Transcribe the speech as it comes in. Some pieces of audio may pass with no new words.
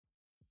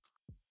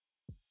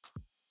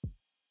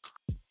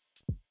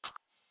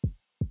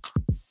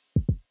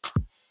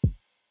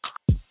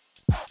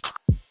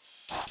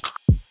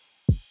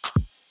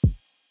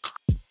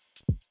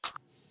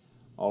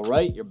All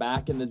right, you're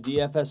back in the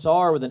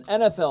DFSR with an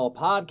NFL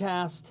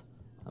podcast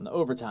on the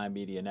Overtime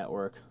Media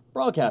Network,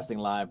 broadcasting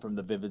live from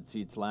the Vivid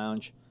Seats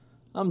Lounge.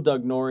 I'm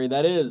Doug Norrie,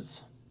 that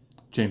is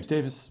James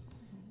Davis.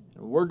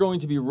 And we're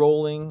going to be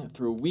rolling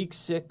through Week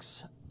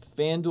 6,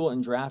 FanDuel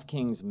and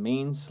DraftKings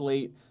main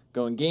slate,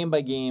 going game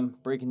by game,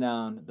 breaking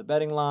down the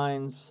betting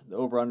lines, the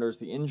over-unders,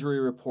 the injury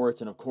reports,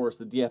 and of course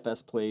the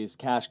DFS plays,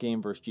 cash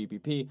game versus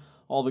GPP,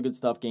 all the good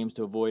stuff, games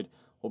to avoid.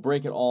 We'll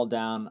break it all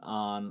down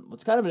on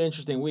what's kind of an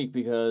interesting week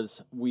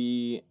because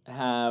we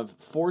have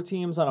 4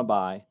 teams on a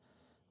bye.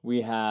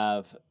 We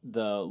have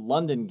the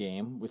London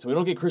game, so we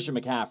don't get Christian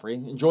McCaffrey.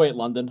 Enjoy it,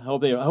 London. I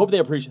hope they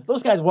appreciate it.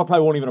 Those guys probably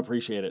won't even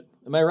appreciate it.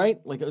 Am I right?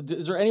 Like,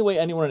 is there any way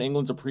anyone in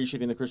England's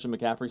appreciating the Christian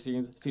McCaffrey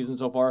season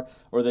so far?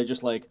 Or are they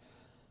just like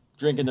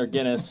drinking their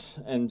Guinness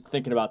and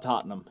thinking about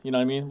Tottenham? You know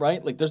what I mean?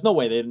 Right? Like, there's no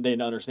way they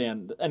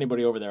understand,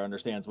 anybody over there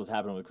understands what's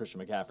happening with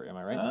Christian McCaffrey. Am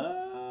I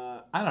right?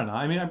 I don't know.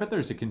 I mean, I bet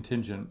there's a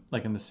contingent,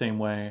 like in the same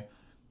way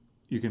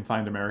you can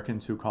find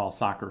Americans who call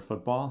soccer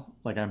football.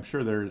 Like, I'm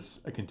sure there's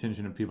a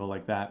contingent of people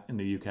like that in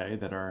the UK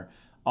that are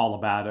all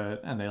about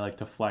it and they like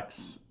to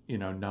flex,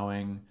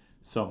 knowing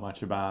so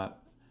much about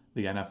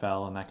the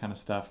NFL and that kind of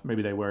stuff.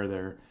 Maybe they wear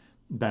their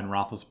Ben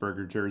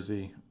Roethlisberger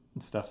jersey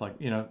and stuff like,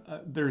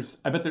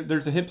 I bet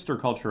there's a hipster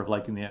culture of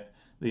liking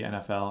the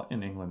NFL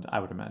in England,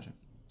 I would imagine.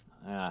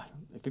 I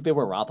think they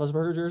wear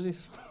Roethlisberger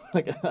jerseys.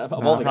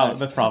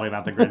 That's probably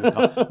not the greatest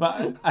call.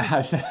 But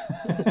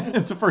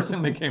it's the first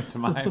thing that came to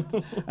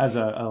mind as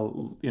a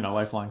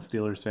lifelong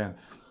Steelers fan.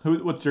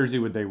 What jersey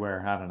would they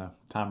wear? I don't know.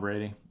 Tom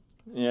Brady.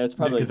 Yeah, it's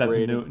probably because that's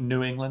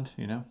New England.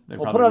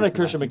 Well, put on a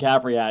Christian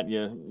McCaffrey hat,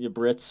 you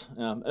Brits.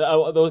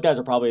 Those guys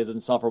are probably as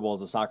insufferable as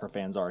the soccer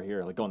fans are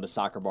here, like going to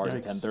soccer bars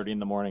at 10:30 in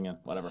the morning and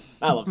whatever.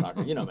 I love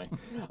soccer, you know me.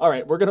 All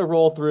right, we're gonna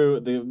roll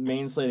through the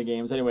main slate of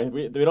games. Anyway,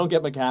 we don't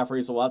get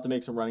McCaffrey, so we'll have to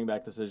make some running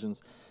back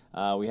decisions.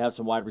 We have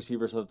some wide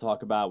receivers to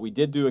talk about. We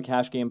did do a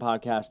cash game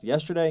podcast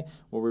yesterday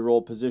where we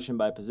rolled position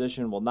by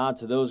position. We'll nod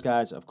to those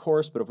guys, of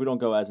course, but if we don't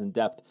go as in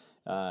depth.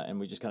 And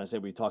we just kind of say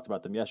we talked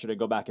about them yesterday,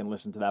 go back and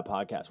listen to that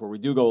podcast where we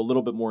do go a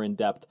little bit more in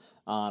depth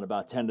on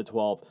about 10 to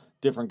 12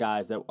 different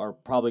guys that are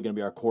probably going to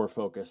be our core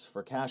focus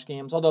for cash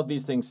games, although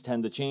these things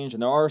tend to change.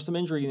 And there are some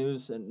injury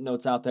news and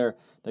notes out there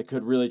that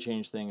could really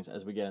change things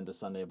as we get into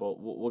Sunday, but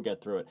we'll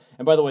get through it.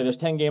 And by the way, there's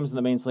 10 games in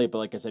the main slate, but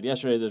like I said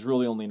yesterday, there's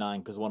really only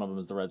 9 because one of them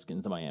is the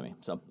Redskins to Miami.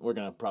 So we're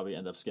going to probably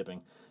end up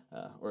skipping,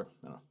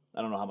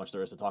 I don't know how much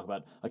there is to talk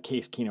about a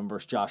Case Keenum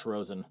versus Josh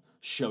Rosen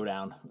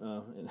showdown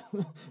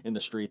in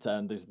the streets.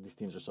 And these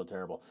teams are so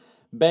terrible.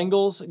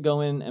 Bengals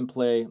go in and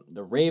play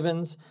the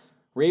Ravens.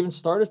 Ravens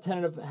start as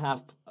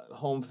 10.5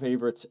 home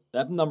favorites.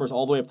 That number's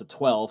all the way up to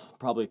 12,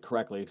 probably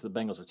correctly, because the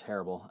Bengals are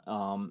terrible.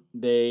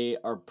 They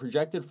are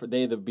projected for,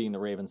 being the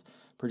Ravens,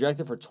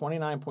 projected for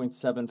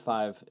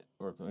 29.75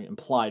 or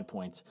implied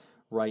points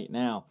right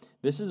now.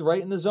 This is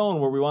right in the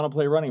zone where we want to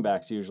play running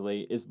backs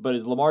usually. But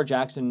is Lamar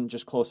Jackson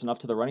just close enough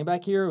to the running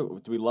back here?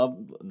 Do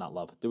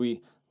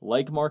we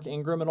like Mark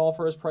Ingram at all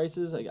for his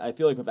prices? I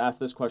feel like we've asked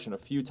this question a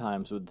few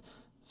times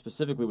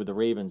specifically with the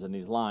Ravens and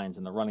these lines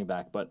and the running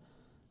back, but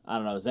I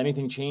don't know. Has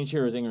anything changed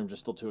here or is Ingram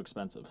just still too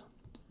expensive?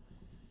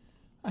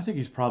 I think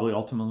he's probably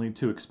ultimately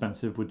too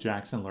expensive with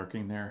Jackson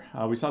lurking there.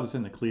 We saw this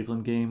in the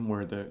Cleveland game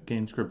where the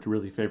game script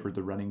really favored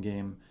the running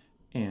game.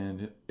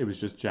 And it was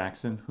just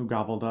Jackson who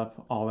gobbled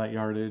up all that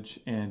yardage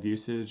and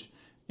usage.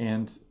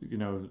 And,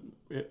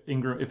 if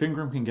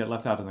Ingram can get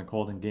left out in the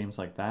cold in games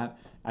like that,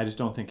 I just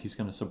don't think he's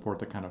going to support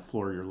the kind of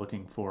floor you're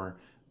looking for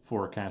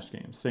cash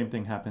games. Same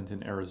thing happened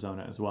in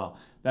Arizona as well.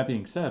 That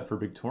being said, for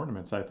big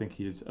tournaments, I think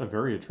he's a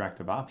very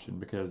attractive option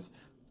because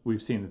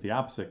we've seen that the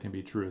opposite can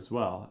be true as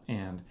well.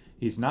 And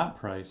he's not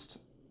priced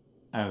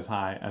as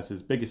high as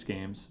his biggest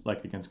games,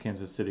 like against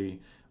Kansas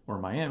City or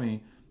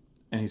Miami.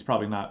 And he's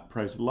probably not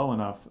priced low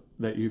enough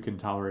that you can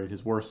tolerate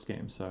his worst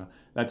game. So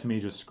that to me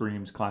just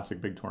screams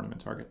classic big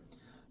tournament target.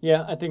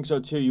 Yeah, I think so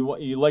too.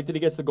 You like that he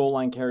gets the goal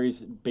line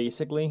carries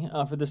basically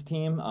for this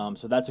team.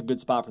 So that's a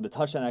good spot for the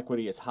touchdown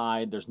equity is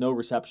high. There's no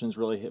receptions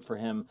really hit for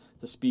him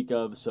to speak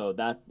of. So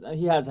that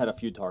he has had a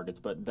few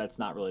targets, but that's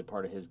not really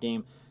part of his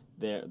game.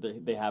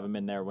 They have him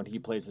in there when he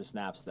plays his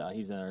snaps.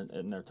 He's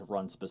in there to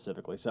run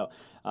specifically. So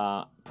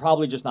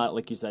probably just not,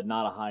 like you said,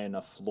 not a high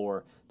enough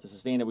floor to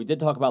sustain it. We did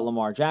talk about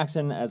Lamar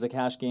Jackson as a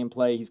cash game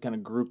play. He's kind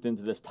of grouped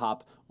into this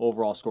top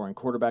overall scoring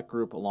quarterback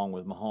group along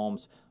with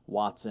Mahomes,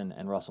 Watson,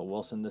 and Russell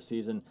Wilson this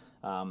season.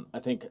 I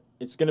think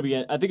it's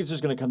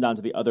just going to come down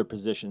to the other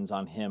positions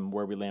on him,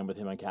 where we land with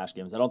him on cash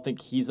games. I don't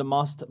think he's a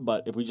must,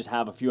 but if we just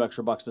have a few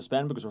extra bucks to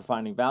spend because we're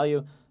finding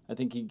value, I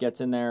think he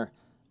gets in there.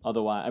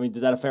 Otherwise,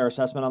 is that a fair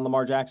assessment on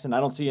Lamar Jackson? I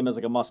don't see him as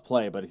like a must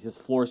play, but his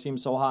floor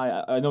seems so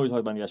high. I know we talked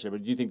about him yesterday,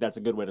 but do you think that's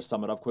a good way to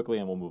sum it up quickly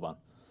and we'll move on?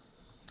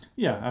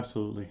 Yeah,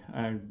 absolutely.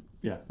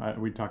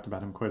 We talked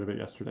about him quite a bit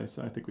yesterday,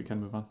 so I think we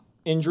can move on.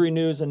 Injury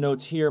news and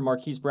notes here.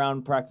 Marquise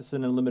Brown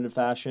practicing in limited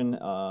fashion,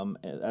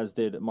 as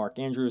did Mark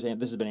Andrews.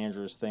 And this has been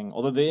Andrews' thing,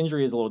 although the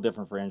injury is a little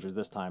different for Andrews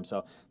this time.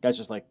 So guys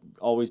just like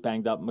always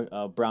banged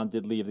up. Brown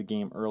did leave the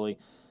game early.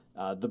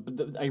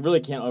 I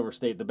really can't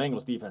overstate the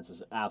Bengals defense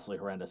is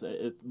absolutely horrendous.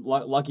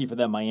 Lucky for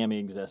them, Miami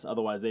exists.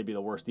 Otherwise, they'd be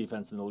the worst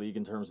defense in the league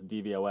in terms of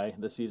DVOA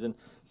this season.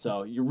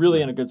 So you're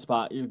really in a good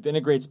spot. You're in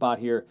a great spot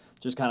here.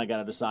 Just kind of got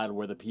to decide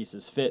where the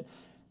pieces fit.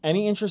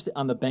 Any interest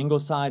on the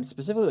Bengals side,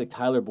 specifically like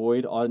Tyler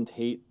Boyd, Auden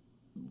Tate?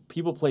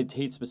 People played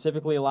Tate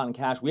specifically a lot in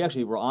cash. We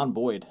actually were on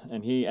Boyd,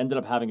 and he ended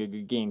up having a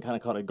good game, kind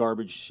of caught a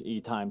garbage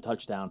time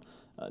touchdown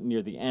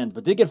near the end,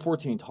 but did get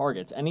 14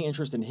 targets. Any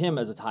interest in him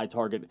as a tie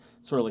target,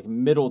 sort of like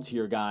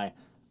middle-tier guy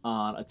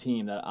on a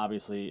team that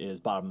obviously is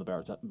bottom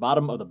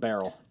of the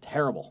barrel?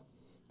 Terrible.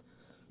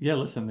 Yeah,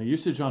 listen, the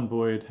usage on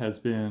Boyd has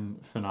been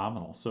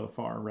phenomenal so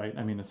far, right?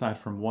 I mean, aside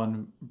from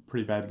one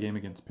pretty bad game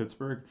against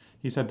Pittsburgh,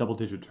 he's had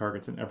double-digit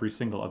targets in every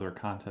single other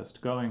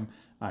contest going.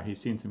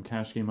 He's seen some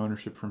cash game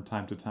ownership from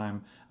time to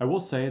time. I will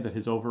say that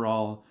his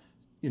overall,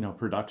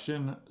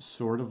 production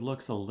sort of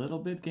looks a little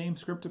bit game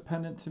script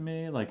dependent to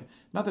me. Like,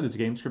 not that it's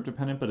game script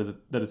dependent,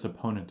 but that it's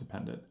opponent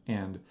dependent.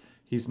 And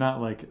he's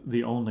not like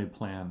the only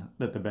plan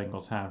that the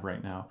Bengals have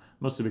right now,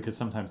 mostly because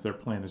sometimes their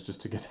plan is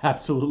just to get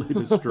absolutely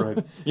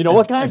destroyed. You know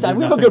what, guys?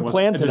 We have a good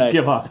plan today. Just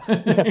give up.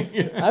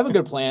 I have a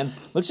good plan.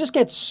 Let's just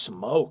get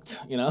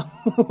smoked, and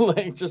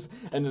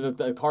then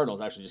the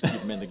Cardinals actually just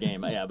keep him in the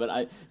game. Yeah,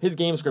 but his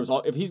game scripts,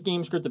 if he's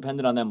game script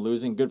dependent on them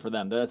losing, good for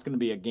them. That's going to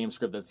be a game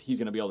script that he's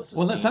going to be able to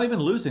sustain. Well, that's not even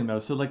losing, though.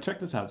 So, check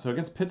this out. So,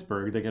 against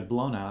Pittsburgh, they get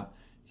blown out.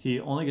 He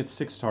only gets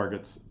 6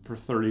 targets for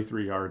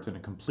 33 yards in a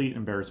complete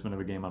embarrassment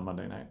of a game on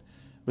Monday night.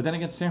 But then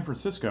against San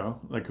Francisco,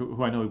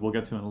 who I know we'll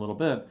get to in a little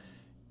bit,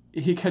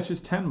 he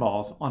catches 10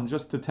 balls on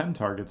just the 10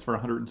 targets for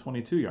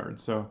 122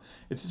 yards. So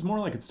it's just more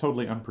like it's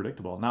totally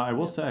unpredictable. Now, I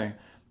will say,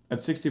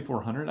 at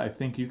 6,400, I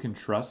think you can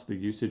trust the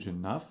usage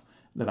enough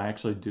that I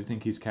actually do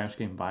think he's cash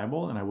game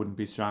viable, and I wouldn't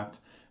be shocked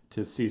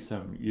to see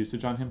some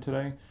usage on him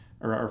today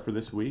or for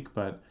this week.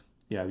 But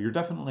yeah,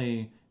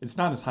 it's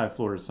not as high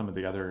floor as some of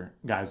the other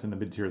guys in the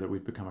mid-tier that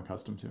we've become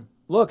accustomed to.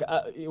 Look,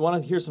 you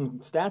want to hear some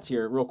stats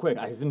here real quick?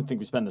 I didn't think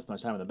we spend this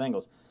much time with the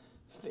Bengals.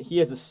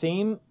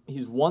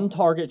 He's 1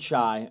 target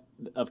shy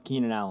of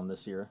Keenan Allen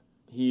this year.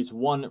 He's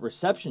 1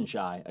 reception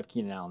shy of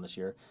Keenan Allen this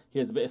year.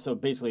 So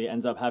basically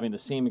ends up having the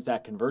same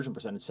exact conversion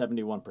percentage,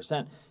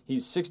 71%.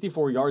 He's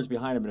 64 yards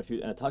behind him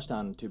and a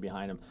touchdown or 2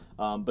 behind him.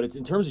 But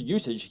in terms of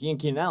usage, he and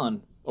Keenan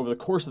Allen, over the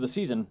course of the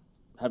season,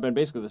 have been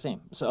basically the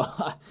same. So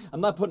I'm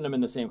not putting them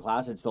in the same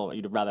class.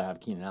 You'd rather have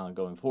Keenan Allen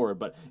going forward.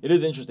 But it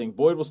is interesting.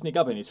 Boyd will sneak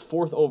up, and he's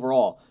 4th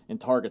overall in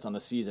targets on the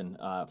season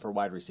for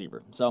wide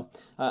receiver. So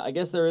I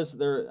guess I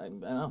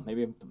don't know,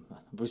 maybe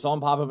if we saw him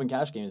pop up in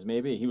cash games,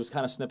 maybe. He was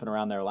kind of sniffing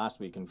around there last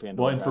week in FanDuel.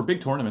 Well, and for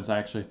big tournaments, I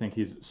actually think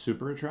he's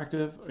super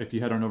attractive. If you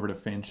head on over to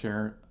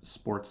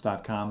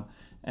fansharesports.com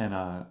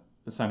and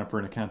sign up for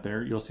an account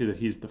there, you'll see that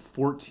he's the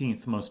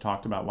 14th most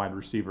talked about wide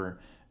receiver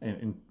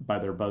by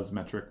their buzz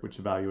metric, which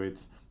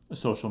evaluates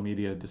social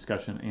media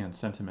discussion and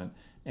sentiment.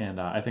 And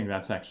I think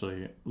that's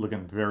actually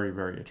looking very,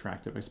 very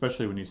attractive,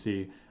 especially when you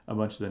see a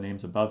bunch of the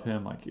names above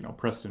him, like,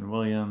 Preston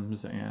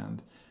Williams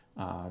and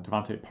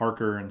Devontae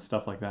Parker and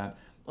stuff like that.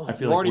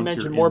 You've already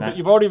mentioned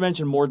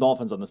more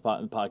Dolphins on this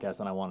podcast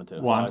than I wanted to.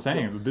 Well,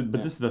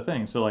 This is the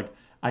thing. So,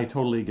 I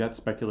totally get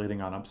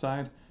speculating on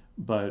upside,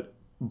 but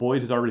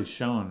Boyd has already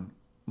shown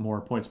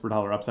more points per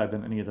dollar upside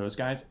than any of those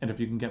guys. And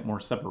if you can get more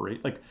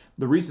the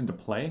reason to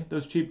play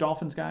those cheap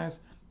Dolphins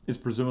guys is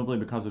presumably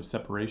because of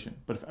separation.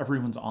 But if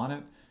everyone's on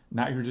it,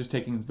 now you're just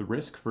taking the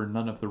risk for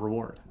none of the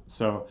reward.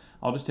 So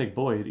I'll just take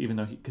Boyd, even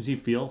though because he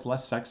feels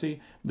less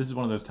sexy. This is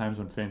one of those times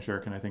when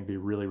Fanshare can, I think, be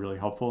really, really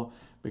helpful,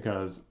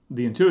 because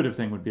the intuitive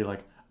thing would be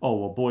like, oh,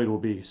 well, Boyd will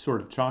be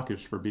sort of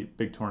chalkish for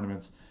big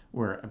tournaments,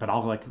 but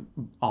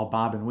I'll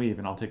bob and weave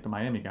and I'll take the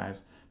Miami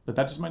guys. But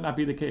that just might not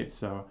be the case.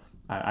 So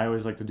I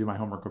always like to do my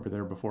homework over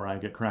there before I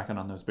get cracking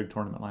on those big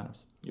tournament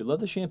lineups. You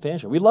love the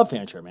Fanshare. We love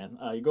Fanshare, man.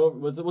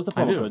 What's the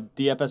promo code?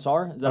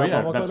 DFSR? Is that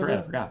promo code? That's right.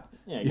 I forgot.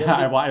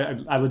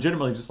 I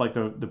legitimately just like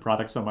the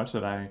product so much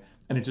and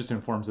it just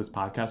informs this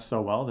podcast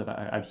so well that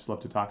I just love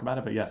to talk about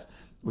it. But yes,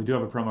 we do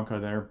have a promo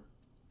code there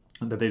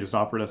that they just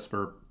offered us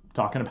for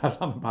talking about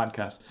it on the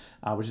podcast,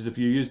 which is if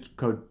you used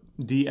code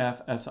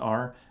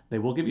DFSR, they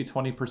will give you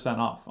 20%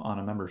 off on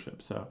a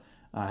membership. So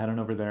head on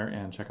over there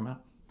and check them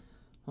out.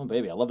 Oh,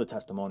 baby, I love the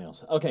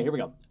testimonials. Okay, here we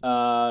go.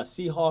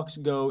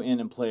 Seahawks go in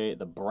and play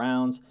the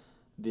Browns.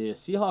 The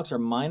Seahawks are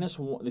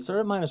 -1. They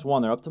started at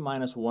 -1. They're up to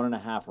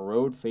 -1.5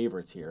 road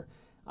favorites here.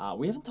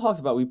 We haven't talked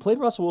about. We played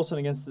Russell Wilson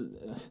against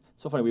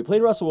so funny. We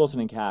played Russell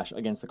Wilson in cash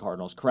against the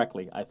Cardinals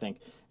correctly. I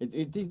think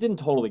he didn't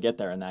totally get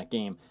there in that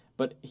game,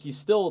 but he's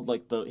still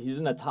he's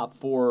in the top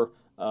 4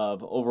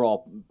 of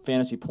overall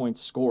fantasy points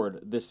scored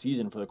this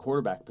season for the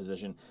quarterback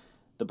position.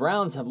 The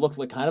Browns have looked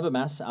like kind of a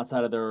mess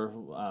outside of their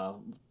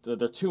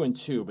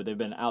 2-2, but they've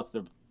been out.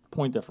 Their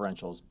point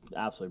differential is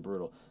absolutely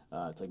brutal.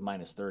 It's like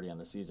 -30 on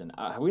the season.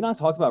 Do we not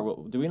talk about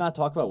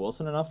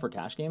Wilson enough for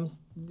cash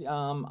games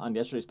on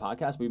yesterday's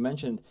podcast? We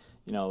mentioned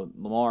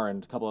Lamar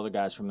and a couple other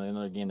guys from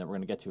another game that we're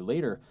going to get to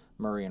later,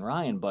 Murray and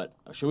Ryan. But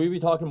should we be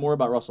talking more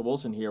about Russell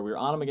Wilson here? We were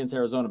on him against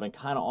Arizona, been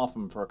kind of off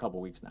him for a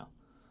couple weeks now.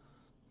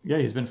 Yeah,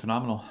 he's been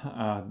phenomenal.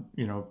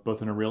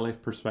 Both in a real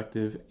life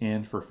perspective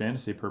and for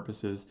fantasy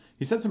purposes.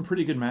 He's had some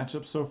pretty good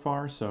matchups so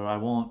far, so I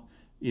won't,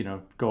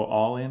 go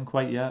all in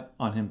quite yet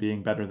on him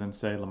being better than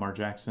say Lamar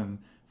Jackson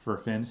for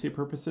fantasy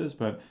purposes.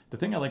 But the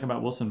thing I like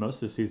about Wilson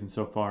most this season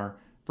so far,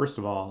 first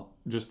of all,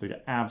 just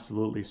the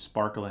absolutely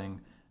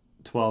sparkling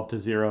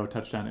 12-0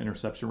 touchdown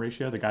interception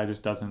ratio. The guy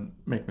just doesn't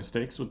make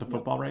mistakes with the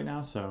football right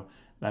now, so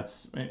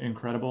that's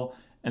incredible.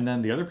 And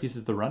then the other piece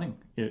is the running.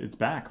 It's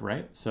back,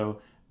 right?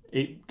 So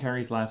 8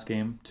 carries last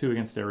game, 2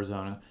 against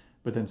Arizona,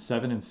 but then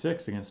 7 and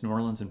 6 against New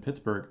Orleans and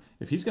Pittsburgh.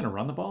 If he's going to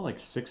run the ball like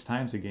 6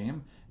 times a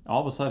game,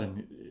 all of a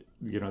sudden,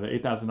 the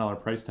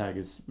 $8,000 price tag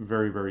is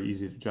very, very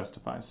easy to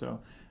justify. So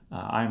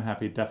I'm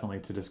happy definitely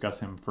to discuss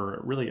him for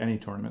really any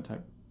tournament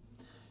type.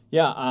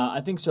 Yeah,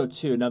 I think so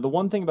too. Now, the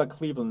one thing about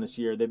Cleveland this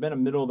year, they've been a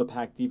middle of the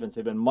pack defense.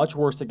 They've been much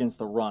worse against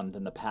the run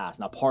than the pass.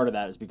 Now, part of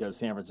that is because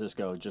San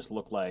Francisco just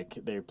looked like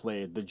they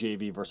played the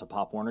JV versus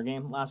Pop Warner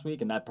game last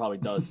week, and that probably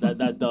does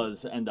that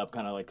does end up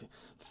kind of like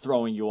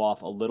throwing you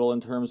off a little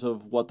in terms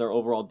of what their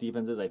overall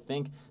defense is. I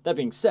think that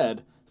being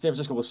said, San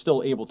Francisco was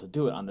still able to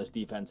do it on this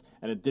defense,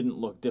 and it didn't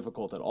look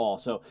difficult at all.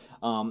 So,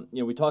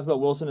 we talked about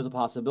Wilson as a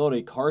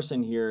possibility.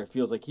 Carson here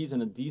feels like he's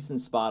in a decent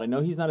spot. I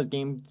know he's not as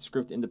game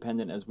script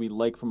independent as we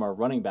like from our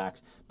running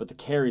backs, but the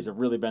carries have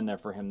really been there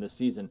for him this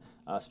season,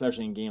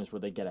 especially in games where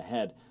they get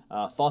ahead.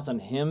 Thoughts on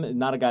him?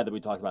 Not a guy that we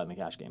talked about in the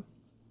cash game.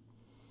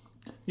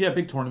 Yeah,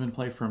 big tournament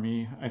play for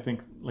me. I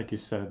think, like you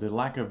said, the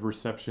lack of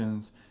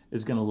receptions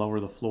is going to lower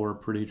the floor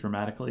pretty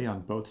dramatically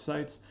on both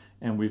sides.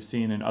 And we've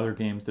seen in other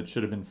games that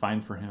should have been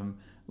fine for him,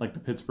 like the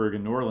Pittsburgh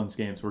and New Orleans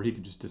games, where he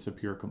could just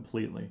disappear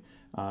completely.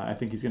 I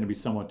think he's going to be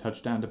somewhat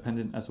touchdown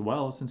dependent as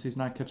well, since he's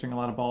not catching a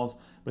lot of balls.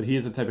 But he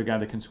is the type of guy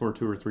that can score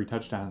 2 or 3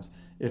 touchdowns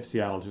if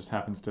Seattle just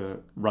happens to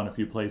run a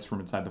few plays from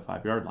inside the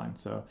 5-yard line.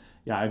 So,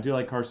 yeah, I do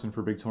like Carson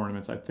for big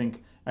tournaments. I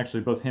think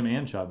actually both him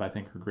and Chubb, I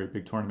think, are great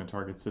big tournament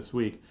targets this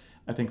week.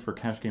 I think for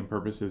cash game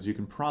purposes, you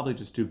can probably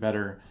just do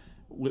better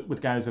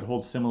with guys that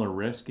hold similar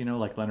risk,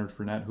 like Leonard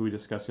Fournette, who we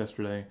discussed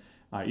yesterday,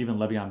 even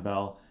Le'Veon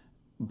Bell,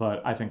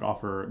 but I think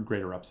offer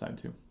greater upside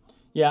too.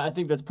 Yeah, I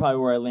think that's probably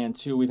where I land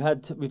too. We've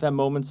had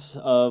moments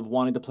of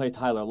wanting to play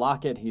Tyler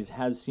Lockett. He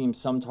has seen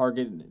some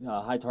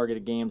high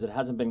targeted games. It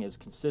hasn't been as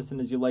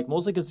consistent as you like,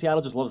 mostly because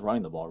Seattle just loves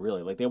running the ball.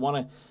 Really, like they want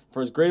to,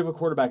 for as great of a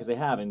quarterback as they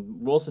have,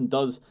 and Wilson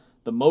does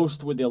the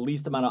most with the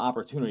least amount of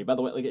opportunity. By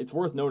the way, like it's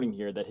worth noting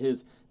here that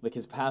his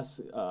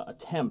pass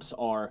attempts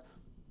are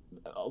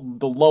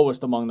the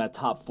lowest among that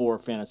top 4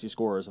 fantasy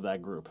scorers of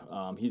that group.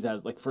 He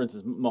has, like, for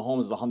instance,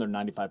 Mahomes has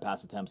 195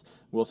 pass attempts.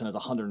 Wilson has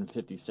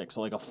 156. So,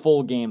 like, a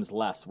full game's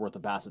less worth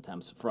of pass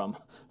attempts from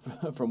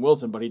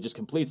Wilson, but he just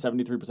completes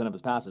 73% of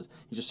his passes.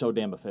 He's just so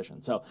damn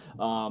efficient. So,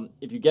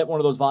 if you get one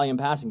of those volume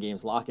passing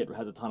games, Lockett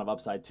has a ton of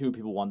upside, too.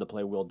 People wanted to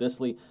play Will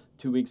Dissly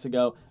 2 weeks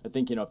ago. I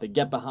think, if they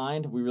get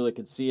behind, we really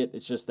could see it.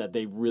 It's just that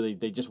they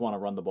just want to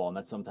run the ball, and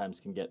that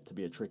sometimes can get to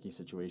be a tricky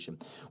situation.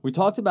 We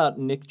talked about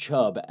Nick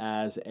Chubb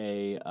as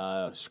a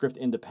script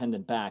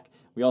independent back.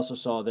 We also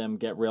saw them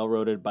get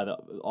railroaded by the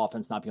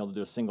offense not being able to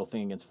do a single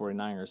thing against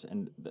 49ers,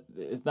 and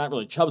it's not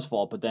really Chubb's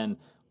fault, but then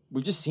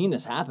we've just seen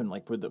this happen,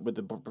 like with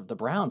the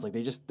Browns. Like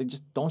they just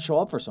don't show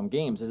up for some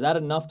games. Is that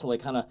enough to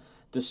like kind of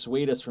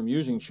dissuade us from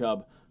using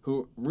Chubb,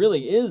 who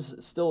really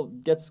still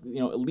gets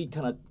elite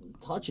kind of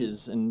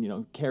touches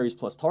and carries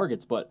plus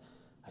targets, but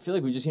I feel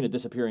like we've just seen a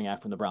disappearing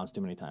act from the Browns too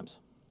many times.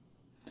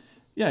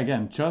 Yeah,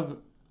 again,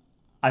 Chubb.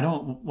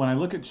 When I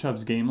look at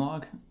Chubb's game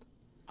log,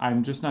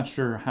 I'm just not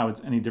sure how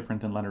it's any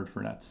different than Leonard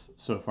Fournette's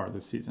so far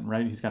this season,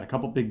 right? He's got a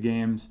couple big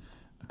games,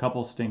 a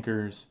couple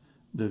stinkers.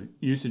 The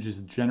usage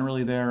is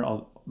generally there,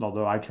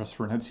 although I trust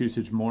Fournette's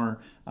usage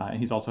more.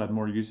 He's also had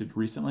more usage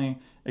recently,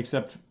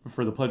 except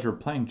for the pleasure of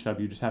playing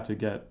Chubb, you just have to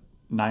get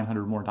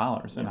 $900 more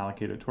and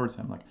allocate it towards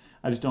him. Like,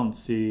 I just don't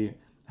see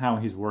how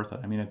he's worth it.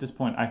 I mean, at this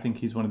point, I think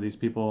he's one of these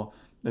people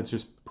that's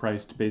just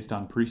priced based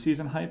on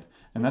preseason hype,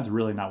 and that's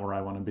really not where I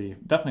want to be.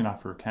 Definitely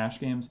not for cash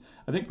games.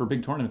 I think for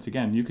big tournaments,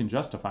 again, you can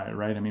justify it,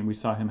 right? I mean, we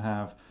saw him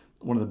have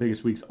one of the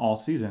biggest weeks all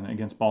season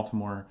against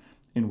Baltimore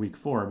in week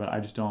 4, but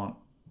I just don't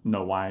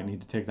know why I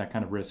need to take that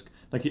kind of risk.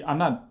 Like,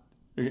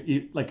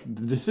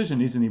 the decision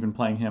isn't even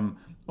playing him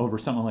over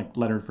someone like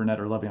Leonard Fournette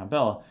or Le'Veon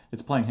Bell.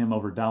 It's playing him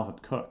over Dalvin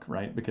Cook,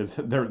 right? Because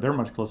they're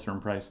much closer in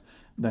price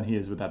than he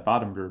is with that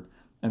bottom group.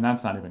 And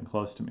that's not even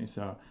close to me.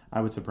 So I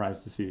would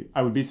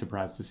be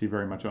surprised to see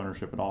very much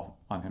ownership at all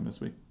on him this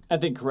week. I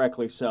think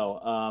correctly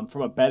so.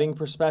 From a betting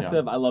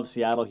perspective, I love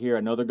Seattle here. I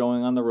know they're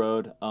going on the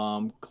road.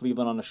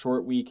 Cleveland on a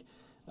short week.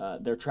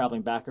 They're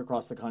traveling back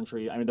across the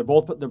country. I mean, they're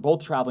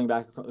both traveling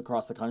back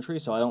across the country.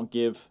 So it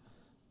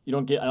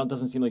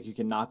doesn't seem like you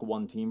can knock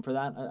one team for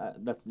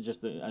that. That's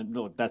just I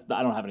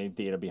don't have any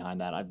data behind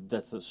that.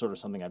 That's sort of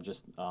something I've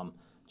just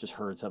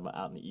heard some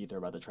out in the ether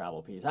about the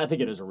travel piece. I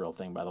think it is a real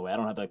thing, by the way. I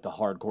don't have like the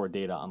hardcore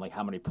data on like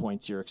how many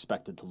points you're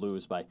expected to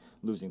lose by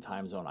losing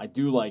time zone. I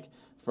do like,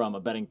 from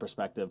a betting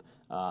perspective,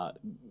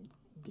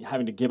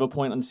 having to give a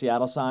point on the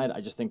Seattle side.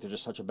 I just think they're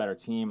just such a better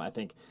team. I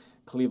think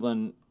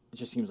Cleveland it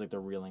just seems like they're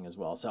reeling as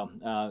well. So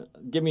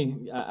give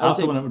me. I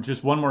also want to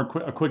just one more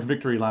quick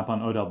victory lap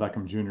on Odell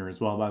Beckham Jr. as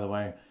well. By the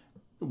way,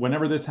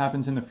 whenever this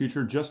happens in the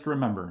future, just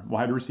remember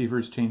wide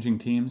receivers changing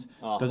teams.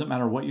 Doesn't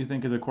matter what you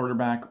think of the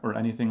quarterback or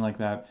anything like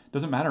that.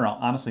 Doesn't matter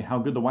honestly how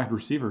good the wide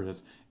receiver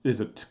is. It is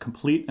a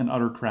complete and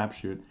utter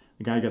crapshoot.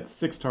 The guy got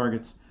 6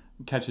 targets,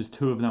 catches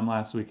 2 of them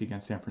last week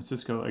against San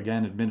Francisco.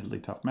 Again, admittedly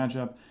tough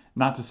matchup.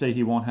 Not to say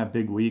he won't have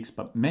big weeks,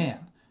 but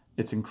man,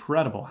 it's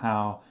incredible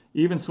how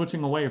even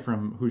switching away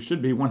from who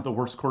should be one of the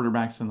worst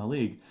quarterbacks in the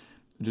league,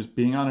 just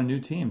being on a new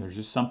team, there's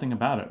just something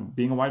about it.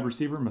 Being a wide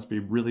receiver must be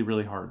really,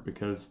 really hard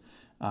because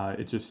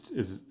it just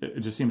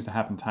seems to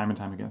happen time and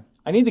time again.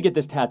 I need to get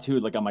this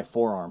tattooed like on my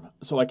forearm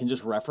so I can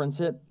just reference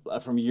it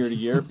from year to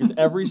year because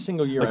every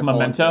single year like I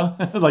memento,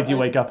 like you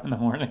wake up in the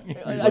morning.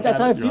 That's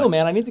how I feel,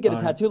 man. I need to get a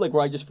tattoo like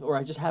where I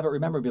just have it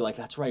remember, be like,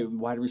 that's right,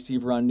 wide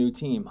receiver on new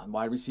team,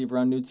 wide receiver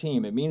on new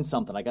team. It means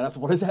something. I gotta.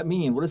 What does that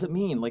mean? What does it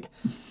mean? Like,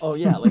 oh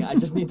yeah, like I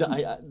just need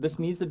to. This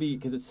needs to be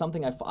because it's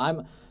something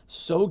I'm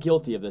so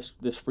guilty of this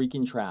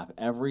freaking trap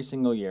every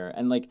single year,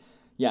 and like.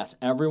 Yes,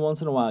 every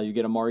once in a while you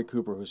get Amari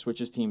Cooper who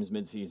switches teams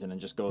midseason and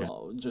just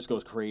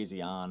goes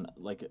crazy on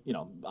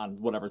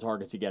on whatever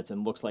targets he gets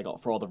and looks like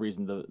for all the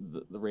reason the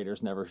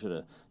Raiders never should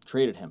have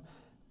traded him.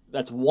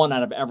 That's 1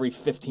 out of every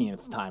 15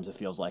 times it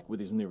feels like with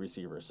these new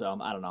receivers. So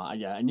I don't know.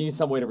 I need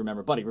some way to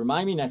remember. Buddy,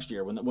 remind me next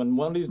year when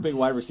one of these big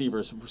wide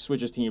receivers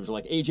switches teams,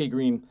 like AJ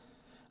Green.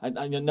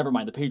 I never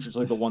mind. The Patriots are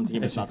like the one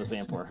team it's not the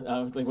same for.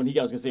 Like when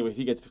I was gonna say if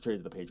he gets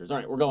traded to the Patriots. All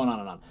right, we're going on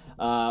and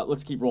on.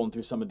 Let's keep rolling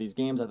through some of these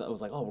games. I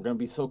was like, we're gonna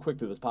be so quick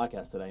through this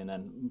podcast today, and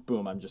then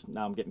boom, I'm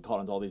getting caught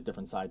into all these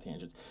different side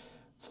tangents.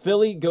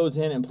 Philly goes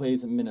in and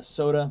plays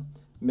Minnesota.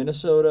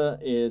 Minnesota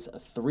is a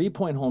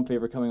 3-point home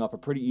favorite coming off a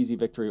pretty easy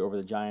victory over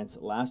the Giants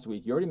last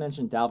week. You already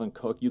mentioned Dalvin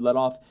Cook. You led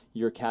off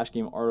your cash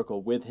game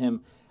article with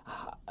him.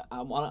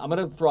 I'm going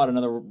to throw out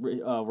another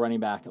running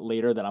back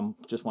later that I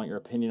just want your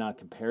opinion on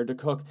compared to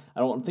Cook. I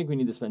don't think we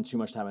need to spend too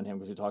much time on him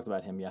because we talked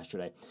about him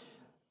yesterday.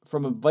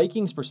 From a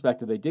Vikings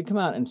perspective, they did come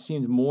out and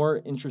seemed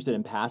more interested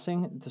in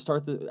passing to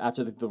start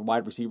after the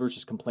wide receivers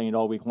just complained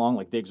all week long.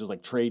 Like Diggs was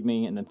like, trade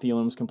me, and then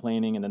Thielen was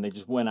complaining, and then they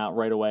just went out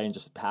right away and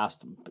just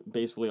passed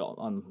basically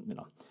on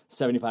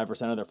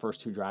 75% of their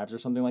first 2 drives or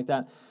something like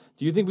that.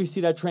 Do you think we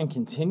see that trend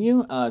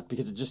continue?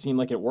 Because it just seemed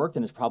like it worked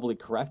and it's probably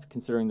correct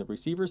considering the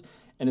receivers.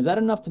 And is that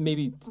enough to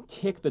maybe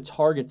tick the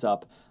targets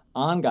up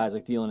on guys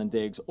like Thielen and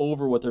Diggs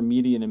over what their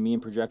median and mean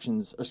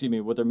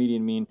what their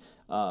median mean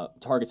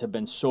targets have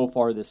been so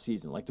far this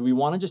season? Like, do we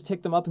want to just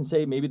tick them up and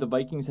say maybe the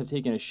Vikings have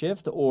taken a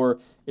shift, or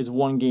is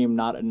one game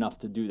not enough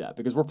to do that?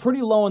 Because we're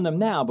pretty low on them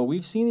now, but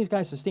we've seen these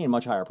guys sustain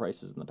much higher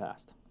prices in the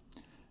past.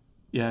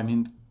 Yeah, I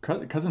mean,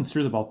 Cousins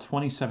threw the ball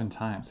 27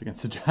 times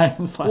against the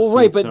Giants last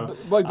week.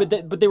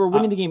 But they were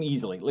winning the game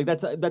easily. Like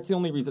that's the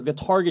only reason. The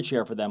target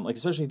share for them, like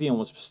especially Thielen,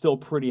 was still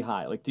pretty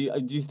high. Like, do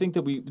you think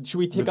that should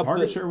we take up the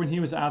target share when he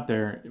was out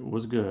there? It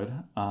was good.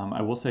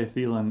 I will say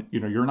Thielen.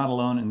 You're not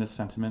alone in this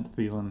sentiment.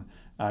 Thielen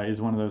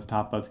is one of those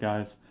top buzz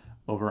guys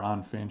over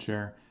on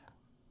FanShare.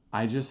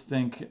 I just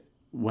think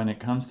when it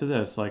comes to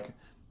this, like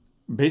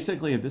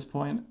basically at this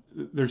point,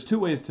 there's 2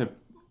 ways to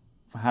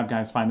have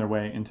guys find their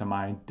way into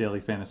my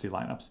daily fantasy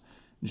lineups.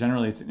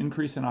 Generally, it's an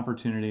increase in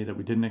opportunity that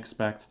we didn't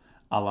expect,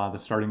 a la the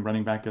starting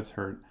running back gets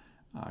hurt,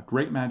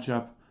 great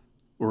matchup,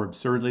 or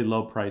absurdly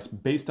low price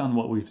based on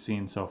what we've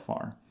seen so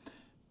far.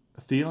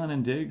 Thielen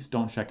and Diggs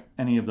don't check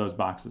any of those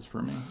boxes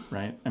for me,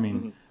 right? I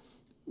mean,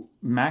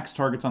 max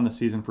targets on the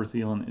season for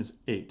Thielen is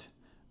 8.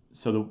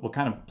 So what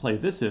kind of play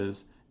this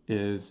is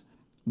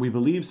we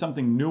believe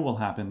something new will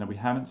happen that we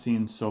haven't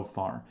seen so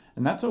far.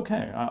 And that's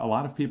okay. A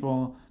lot of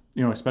people,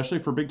 especially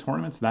for big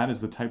tournaments, that is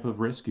the type of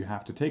risk you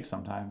have to take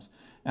sometimes.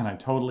 And I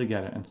totally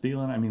get it. And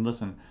Thielen, I mean,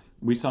 listen,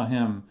 we saw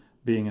him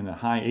being in the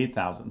high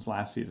 8,000s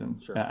last season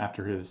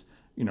after his,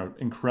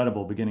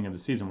 incredible beginning of the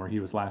season where he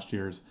was last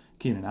year's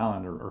Keenan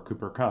Allen or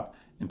Cooper Kupp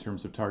in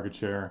terms of target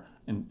share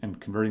and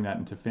converting that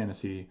into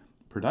fantasy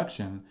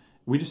production.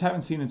 We just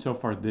haven't seen it so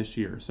far this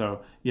year.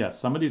 So, yes,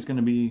 somebody's going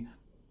to be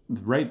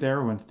right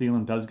there when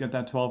Thielen does get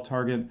that 12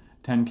 target,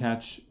 10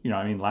 catch.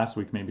 Last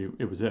week maybe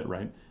it was it,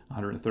 right?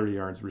 130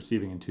 yards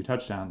receiving and 2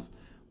 touchdowns.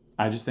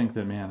 I just think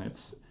that, man,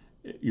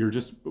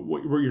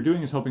 what you're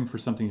doing is hoping for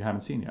something you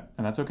haven't seen yet,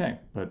 and that's okay.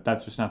 But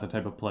that's just not the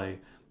type of play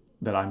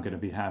that I'm going to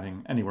be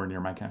having anywhere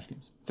near my cash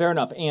games. Fair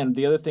enough. And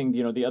the other thing,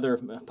 the other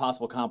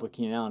possible comp with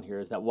Keenan Allen here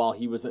is that while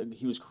he was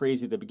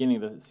crazy at the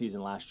beginning of the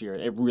season last year,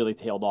 it really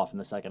tailed off in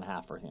the second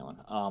half for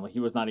Thielen. He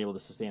was not able to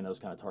sustain those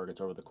kind of targets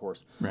over the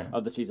course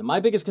of the season. My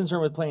biggest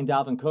concern with playing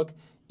Dalvin Cook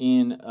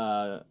in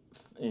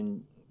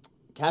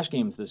cash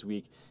games this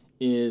week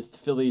is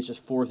Philly is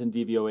just 4th in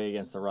DVOA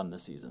against the run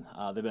this season.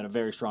 They've been a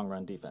very strong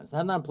run defense. They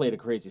have not played a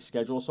crazy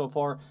schedule so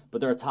far, but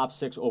they're a top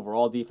 6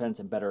 overall defense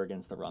and better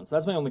against the run. So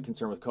that's my only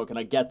concern with Cook. And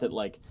I get that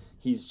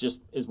he's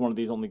just is one of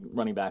these only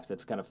running backs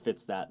that kind of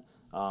fits that.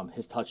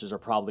 His touches are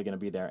probably going to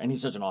be there, and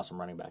he's such an awesome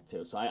running back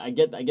too. So I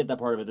get that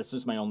part of it. This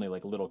is my only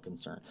little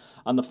concern.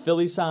 On the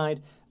Philly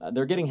side,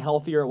 They're getting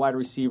healthier at wide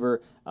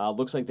receiver.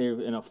 Looks like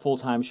they're in a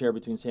full-time share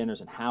between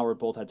Sanders and Howard.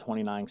 Both had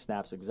 29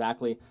 snaps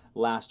exactly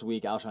last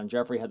week. Alshon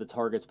Jeffrey had the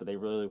targets, but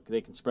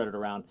they can spread it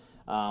around.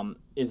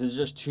 Is it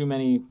just too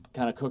many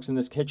kind of cooks in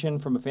this kitchen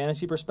from a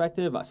fantasy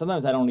perspective?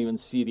 Sometimes I don't even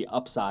see the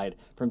upside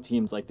from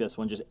teams like this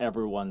when just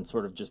everyone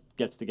sort of just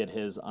gets to get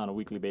his on a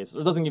weekly basis,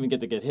 or doesn't even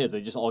get to get his.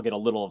 They just all get a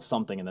little of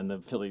something, and then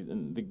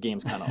the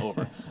game's kind of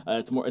over.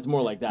 It's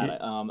more like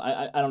that.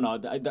 I don't know.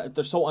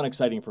 They're so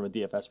unexciting from a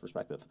DFS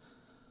perspective.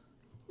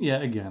 Yeah,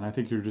 again, I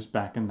think you're just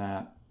back in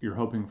that. You're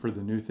hoping for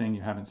the new thing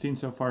you haven't seen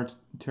so far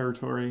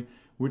territory,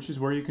 which is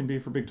where you can be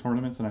for big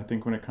tournaments. And I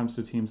think when it comes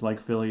to teams like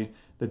Philly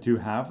that do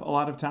have a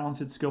lot of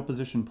talented skill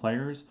position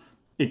players,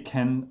 it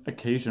can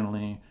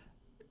occasionally,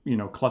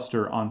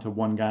 cluster onto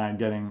one guy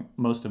getting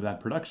most of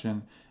that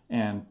production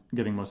and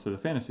getting most of the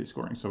fantasy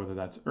scoring. So whether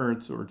that's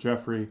Ertz or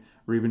Jeffrey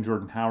or even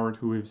Jordan Howard,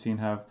 who we've seen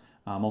have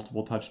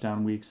multiple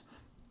touchdown weeks,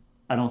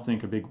 I don't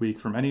think a big week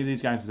from any of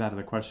these guys is out of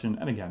the question.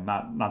 And again,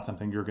 not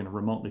something you're going to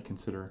remotely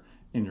consider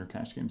in your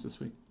cash games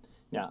this week.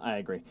 Yeah, I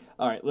agree.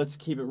 All right, let's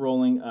keep it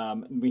rolling.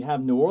 We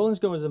have New Orleans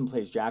goes and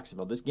plays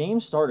Jacksonville. This game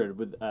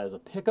started as a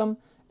pick'em,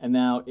 and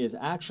now is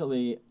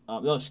actually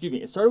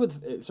It started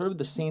with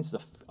the Saints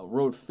as a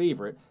road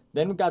favorite.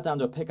 Then we got down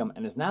to a pick'em,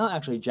 and is now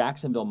actually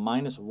Jacksonville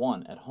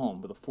 -1 at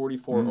home with a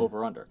 44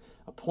 over/under.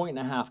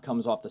 1.5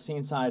 comes off the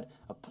Saints side.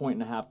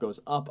 1.5 goes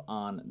up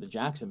on the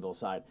Jacksonville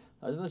side.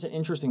 That's an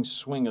interesting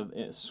swing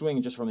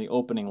just from the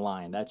opening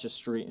line. That just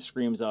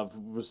screams of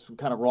was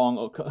kind of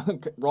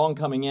wrong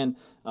coming in,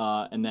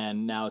 and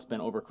then now it's been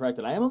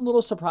overcorrected. I am a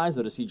little surprised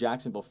though to see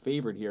Jacksonville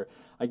favored here.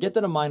 I get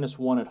that a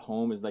 -1 at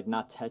home is like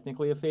not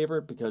technically a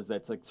favorite because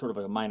that's like sort of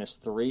a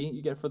 -3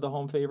 you get for the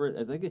home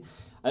favorite.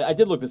 I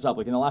did look this up.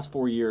 Like in the last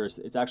 4 years,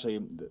 it's actually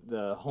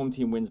the home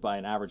team wins by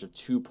an average of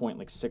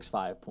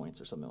 2.65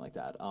 points or something like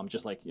that.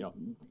 Just like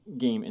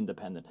game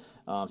independent.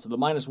 So the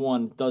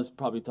 -1 does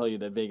probably tell you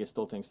that Vegas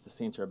still thinks the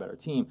Saints are a better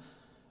team.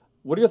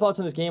 What are your thoughts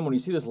on this game when you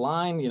see this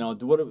line?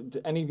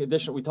 Any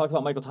additional? We talked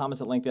about Michael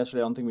Thomas at length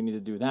yesterday. I don't think we need to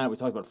do that. We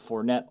talked about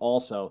Fournette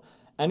also.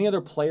 Any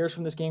other players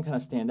from this game kind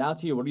of stand out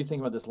to you? What do you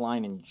think about this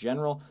line in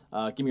general?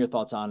 Give me your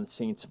thoughts on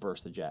Saints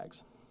versus the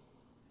Jags.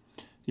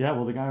 Yeah,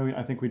 well, the guy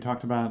I think we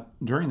talked about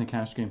during the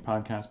Cash Game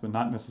podcast, but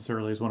not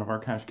necessarily as one of our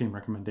Cash Game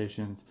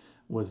recommendations,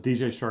 was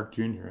DJ Shark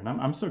Jr. And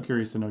I'm so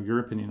curious to know your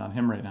opinion on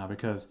him right now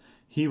because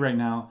he right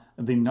now,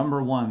 the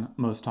number one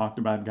most talked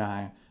about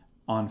guy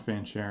on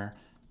FanShare,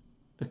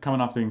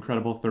 coming off the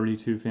incredible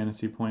 32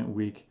 fantasy point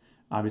week.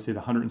 Obviously, the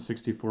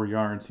 164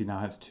 yards. He now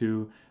has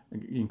 2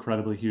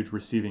 incredibly huge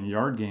receiving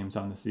yard games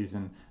on the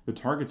season. The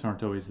targets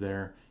aren't always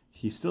there.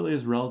 He still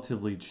is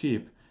relatively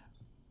cheap.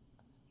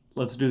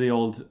 Let's do the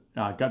old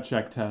gut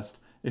check test.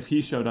 If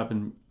he showed up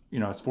and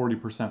is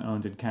 40%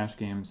 owned in cash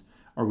games,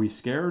 are we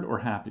scared or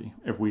happy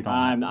if we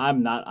don't?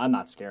 I'm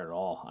not scared at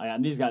all.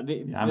 These guys.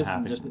 I'm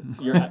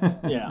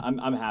happy.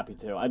 I'm happy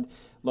too.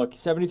 Look,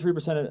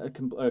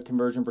 73%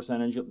 conversion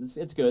percentage.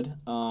 It's good.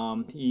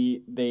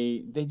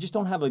 They just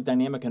don't have a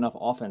dynamic enough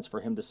offense for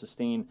him to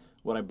sustain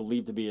what I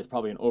believe to be is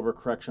probably an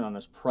overcorrection on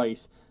his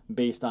price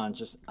based on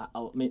just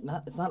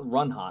it's not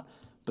run hot.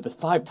 But the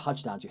 5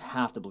 touchdowns, you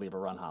have to believe are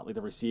run hot. Like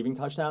the receiving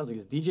touchdowns, like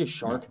is DJ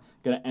Shark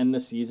going to end the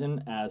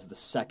season as the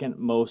second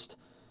most?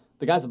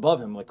 The guys above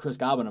him, like Chris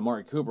Godwin and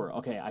Amari Cooper,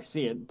 okay, I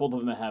see it. Both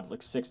of them have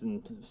like 6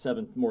 and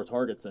 7 more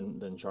targets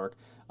than Shark.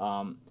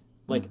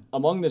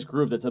 Among this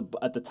group that's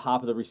at the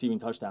top of the receiving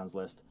touchdowns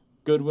list,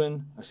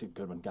 Goodwin.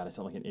 God, I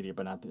sound like an idiot,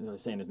 but not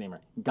saying his name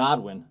right.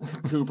 Godwin,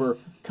 Cooper,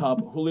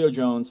 Kupp, Julio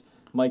Jones,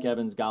 Mike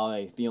Evans,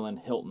 Galladay, Thielen,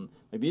 Hilton.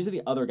 Like these are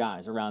the other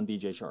guys around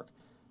DJ Shark.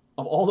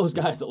 Of all those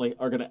guys that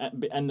are going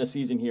to end the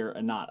season here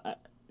and not,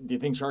 do you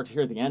think Shark's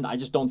here at the end? I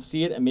just don't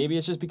see it, and maybe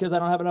it's just because I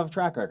don't have enough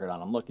track record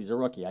on him. Look, he's a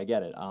rookie. I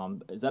get it.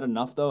 Is that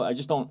enough though? I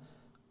just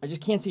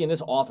can't see in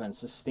this offense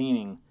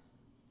sustaining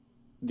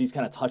these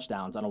kind of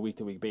touchdowns on a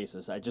week-to-week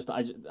basis. I'm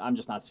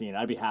just not seeing it.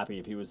 I'd be happy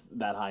if he was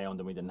that high owned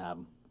and we didn't have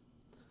him.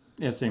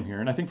 Yeah, same here.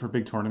 And I think for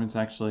big tournaments,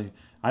 actually,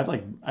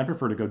 I'd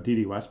prefer to go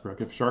D.D.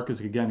 Westbrook. If Shark is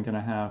again going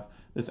to have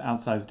this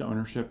outsized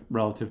ownership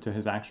relative to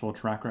his actual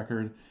track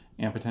record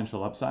and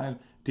potential upside,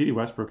 D.D.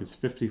 Westbrook is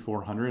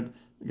 5,400.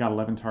 Got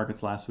 11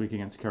 targets last week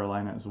against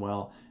Carolina as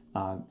well.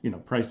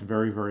 Priced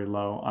very, very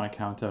low on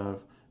account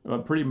of a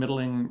pretty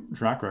middling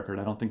track record.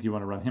 I don't think you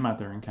want to run him out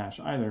there in cash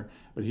either.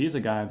 But he's a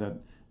guy that,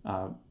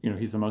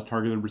 he's the most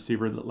targeted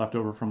receiver that left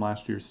over from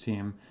last year's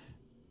team.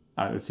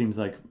 It seems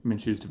like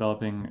Minshew's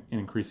developing an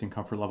increasing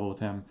comfort level with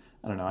him.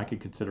 I don't know. I could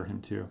consider him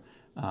too.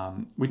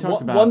 We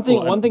talked about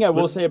one thing I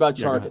will say about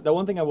Chark. The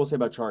one thing I will say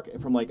about Chark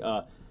from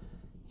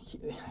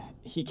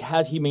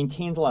he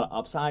maintains a lot of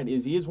upside.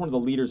 He is one of the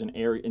leaders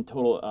in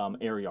total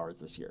air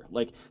yards this year.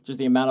 Like just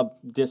the amount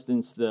of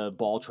distance the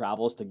ball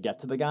travels to get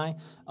to the guy.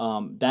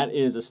 That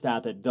is a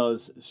stat that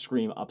does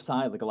scream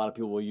upside. Like a lot of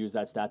people will use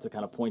that stat to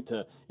kind of point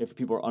to if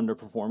people are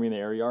underperforming the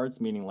air yards,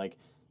 meaning like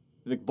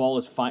the ball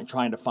is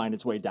trying to find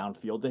its way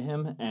downfield to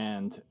him,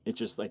 and it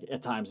just like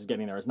at times is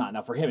getting there. It's not.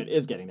 Now for him, it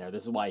is getting there.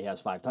 This is why he has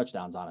 5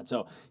 touchdowns on it.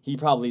 So he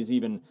probably is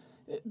even.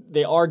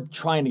 they are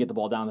trying to get the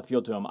ball down the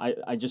field to him.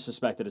 I just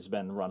suspect that it's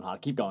been run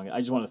hot. Keep going. I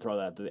just want to throw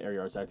that at the air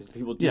yard side because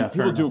people do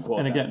quote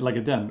and that.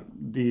 again,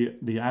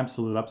 the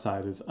absolute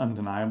upside is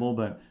undeniable.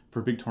 But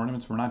for big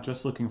tournaments, we're not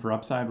just looking for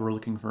upside. We're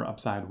looking for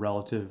upside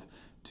relative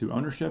to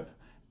ownership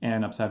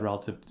and upside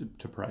relative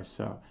to price.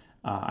 So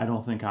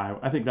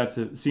I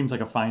think seems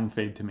like a fine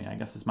fade to me. I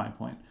guess is my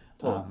point.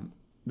 Totally.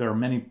 There are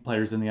many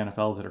players in the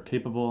NFL that are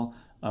capable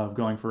of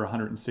going for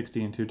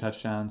 160 and 2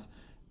 touchdowns.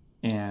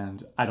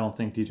 And I don't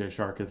think DJ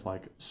Shark is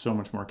like so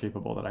much more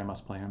capable that I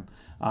must play him.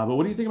 But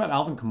what do you think about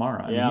Alvin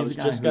Kamara? I was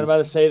just about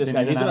to say this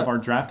guy. He's out of our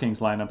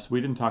DraftKings lineups. We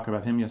didn't talk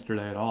about him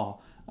yesterday at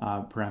all.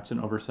 Perhaps an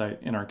oversight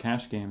in our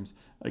cash games.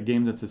 A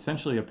game that's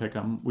essentially a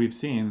pick'em. We've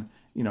seen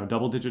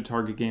double-digit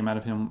target game out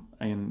of him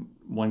in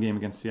one game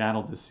against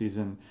Seattle this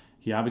season.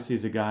 He obviously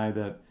is a guy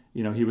that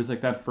he was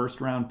like that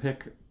first-round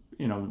pick,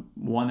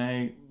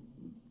 1A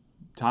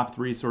top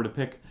 3 sort of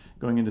pick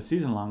going into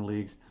season-long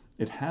leagues.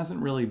 It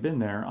hasn't really been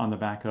there on the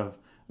back of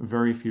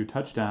very few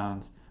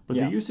touchdowns, but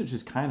the usage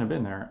has kind of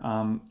been there.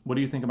 What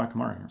do you think about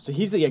Kamara here? So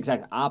he's the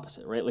exact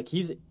opposite, right? Like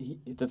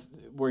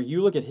where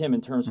you look at him in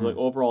terms of like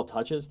overall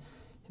touches,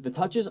 the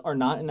touches are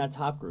not in that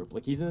top group.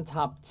 Like he's in the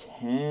top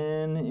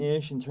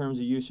 10-ish in terms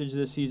of usage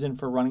this season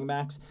for running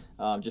backs.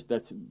 Just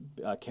that's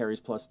carries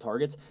plus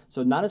targets.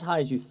 So not as high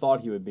as you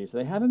thought he would be. So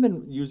they haven't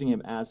been using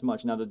him as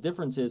much. Now the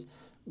difference is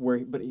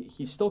but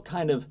he's still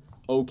kind of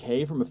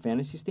okay from a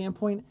fantasy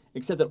standpoint,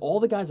 except that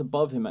all the guys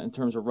above him in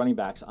terms of running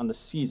backs on the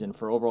season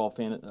for overall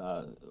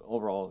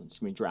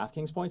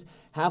DraftKings points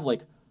have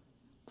like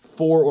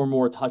 4 or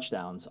more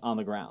touchdowns on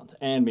the ground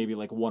and maybe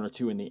like 1 or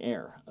 2 in the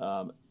air.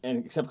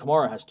 And except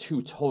Kamara has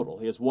 2 total.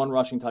 He has 1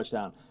 rushing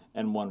touchdown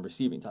and 1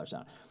 receiving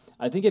touchdown.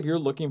 I think if you're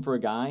looking for a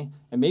guy,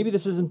 and maybe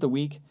this isn't the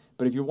week,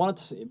 but if you wanted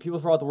to, people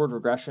throw out the word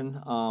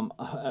regression,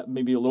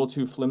 maybe a little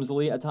too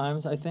flimsily at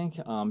times, I think,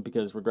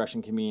 because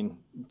regression can mean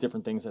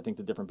different things, I think,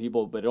 to different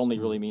people, but it only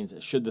really means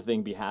should the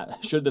thing be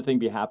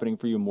happening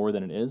for you more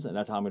than it is, and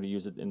that's how I'm going to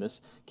use it in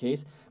this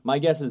case. My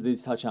guess is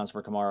these touchdowns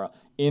for Kamara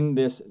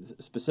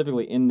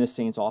specifically in this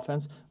Saints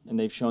offense, and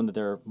they've shown that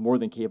they're more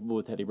than capable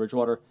with Teddy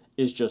Bridgewater,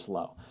 is just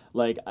low.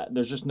 Like,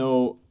 there's just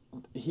no...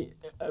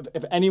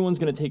 if anyone's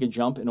going to take a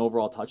jump in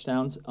overall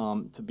touchdowns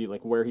to be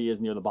like where he is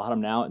near the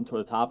bottom now and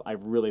toward the top, I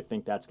really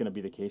think that's going to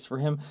be the case for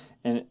him.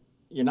 And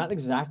you're not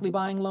exactly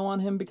buying low on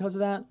him because of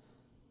that,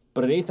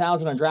 but at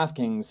 8,000 on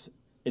DraftKings,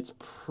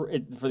 for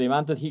the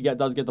amount that he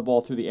does get the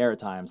ball through the air at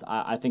times,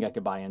 I think I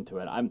could buy into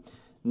it. I'm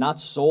not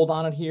sold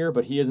on it here,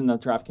 but he is in the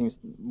DraftKings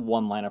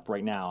 1 lineup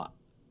right now.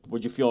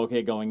 Would you feel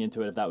okay going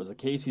into it if that was the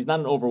case? He's not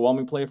an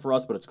overwhelming play for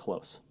us, but it's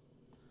close.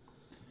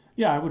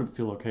 Yeah, I would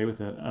feel okay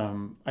with it.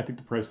 I think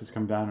the price has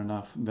come down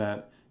enough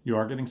that you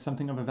are getting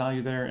something of a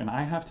value there. And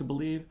I have to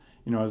believe,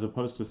 as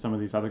opposed to some of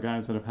these other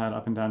guys that have had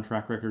up and down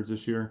track records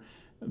this year,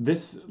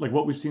 this, like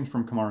what we've seen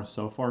from Kamara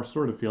so far,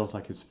 sort of feels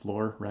like his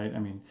floor, right? I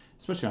mean,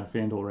 especially on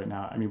FanDuel right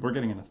now. I mean, we're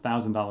getting an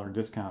 $1,000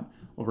 discount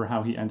over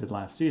how he ended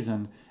last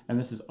season. And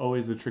this is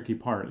always the tricky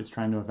part, is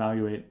trying to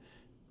evaluate,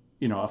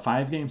 a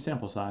 5-game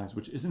sample size,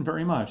 which isn't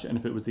very much. And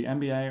if it was the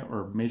NBA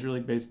or Major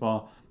League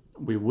Baseball,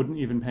 we wouldn't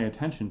even pay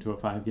attention to a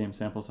 5-game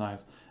sample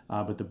size.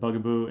 But the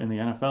bugaboo in the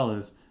NFL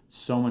is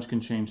so much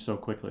can change so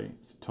quickly.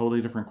 It's a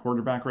totally different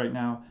quarterback right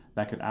now.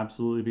 That could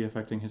absolutely be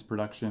affecting his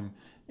production.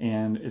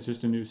 And it's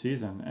just a new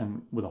season.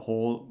 And with a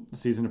whole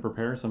season to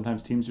prepare,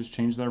 sometimes teams just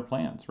change their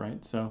plans,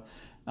 right? So,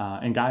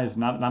 and guys,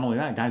 not only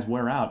that, guys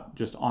wear out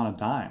just on a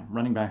dime,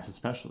 running backs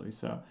especially.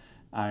 So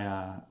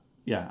I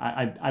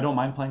don't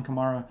mind playing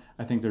Kamara.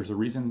 I think there's a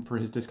reason for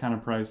his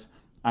discounted price.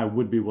 I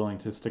would be willing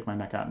to stick my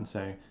neck out and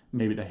say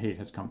maybe the hate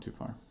has come too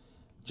far.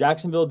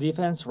 Jacksonville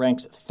defense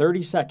ranks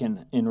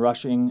 32nd in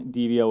rushing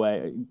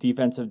DVOA,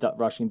 defensive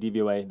rushing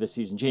DVOA this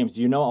season. James,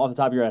 do you know off the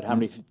top of your head how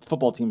many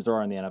football teams there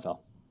are in the NFL?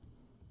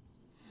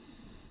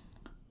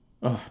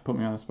 Put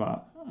me on the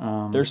spot.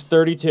 There's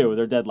 32.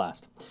 They're dead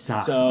last.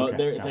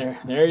 Okay,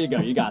 there you go.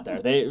 You got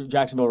there.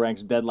 Jacksonville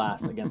ranks dead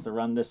last against the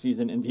run this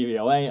season in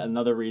DVOA.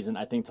 Another reason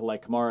I think to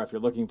like Kamara, if you're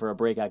looking for a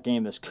breakout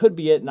game, this could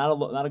be it.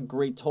 Not a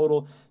great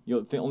total.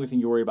 The only thing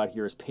you worry about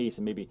here is pace,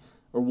 and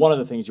one of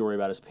the things you worry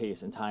about is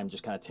pace and time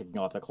just kind of ticking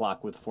off the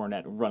clock with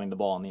Fournette running the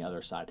ball on the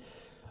other side.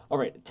 All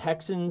right,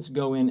 Texans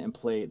go in and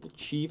play the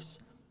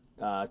Chiefs.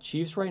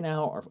 Chiefs right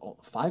now are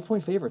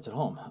 5-point favorites at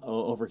home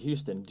over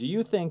Houston. Do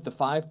you think the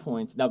 5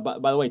 points... Now,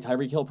 by the way,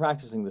 Tyreek Hill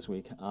practicing this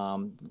week.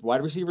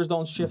 Wide receivers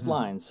don't shift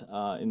lines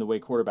in the way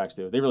quarterbacks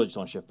do. They really just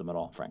don't shift them at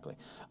all, frankly.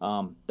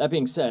 That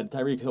being said,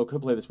 Tyreek Hill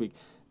could play this week.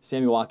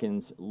 Sammy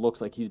Watkins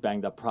looks like he's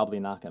banged up, probably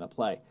not going to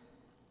play.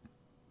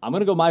 I'm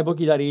going to go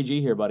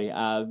mybookie.ag here, buddy.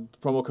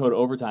 Promo code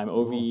OVERTIME,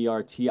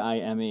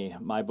 OVERTIME.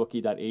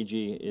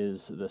 Mybookie.ag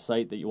is the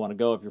site that you want to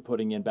go if you're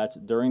putting in bets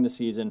during the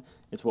season.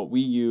 It's what we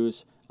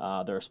use.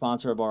 They're a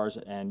sponsor of ours,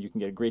 and you can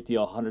get a great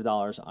deal,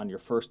 $100 on your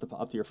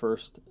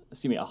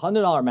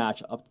 $100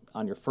 match up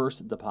on your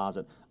first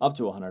deposit, up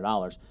to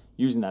 $100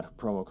 using that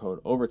promo code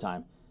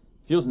OVERTIME.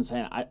 Feels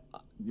insane. I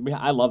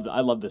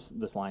love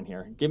this line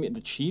here. Give me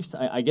the Chiefs.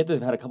 I get that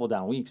they've had a couple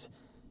down weeks.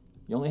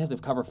 You only have to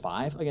cover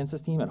 5 against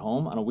this team at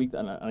home on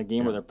a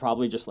game where they're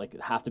probably just like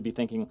have to be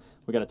thinking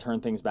we got to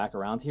turn things back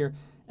around here.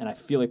 And I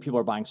feel like people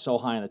are buying so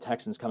high on the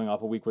Texans coming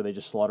off a week where they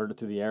just slaughtered it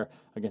through the air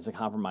against a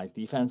compromised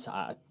defense.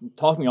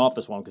 Talk me off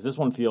this one because this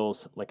one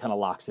feels like kind of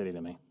lock city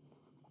to me.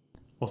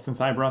 Well,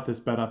 since I brought this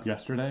bet up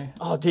yesterday,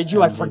 oh, did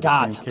you? I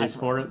forgot. Case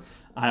for it.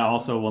 I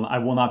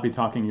will not be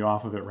talking you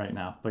off of it right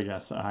now. But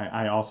yes,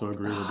 I also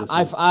agree with this.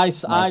 My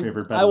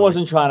favorite bet. I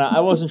wasn't trying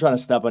to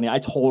step on you. I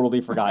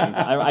totally forgot.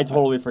 I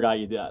totally forgot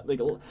you did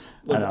that.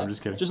 I know, I'm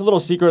just kidding. Just a little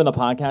secret in the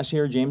podcast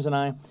here. James and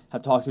I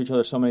have talked to each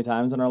other so many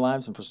times in our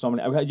lives, and for so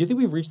many. Do you think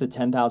we've reached the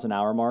 10,000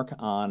 hour mark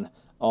on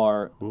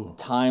our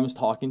times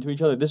talking to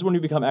each other? This is when we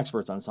become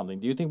experts on something.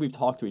 Do you think we've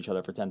talked to each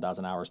other for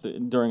 10,000 hours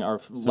during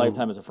our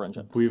lifetime as a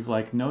friendship? We've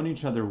known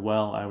each other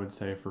well, I would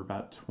say, for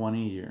about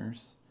 20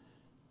 years.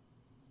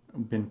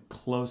 Been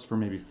close for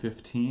maybe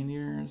 15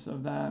 years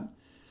of that.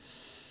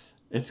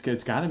 It's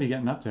got to be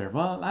getting up there.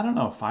 Well, I don't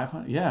know,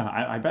 500. Yeah,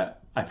 I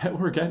bet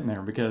we're getting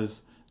there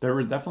because there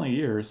were definitely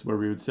years where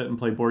we would sit and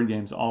play board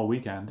games all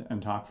weekend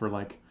and talk for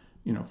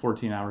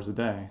 14 hours a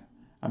day.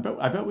 I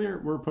bet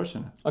we're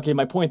pushing it. Okay,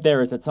 my point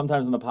there is that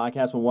sometimes in the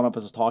podcast when one of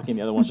us is talking,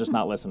 the other one's just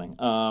not listening,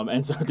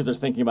 and so because they're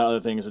thinking about other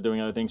things or doing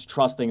other things,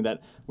 trusting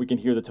that we can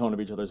hear the tone of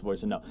each other's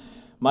voice. And no,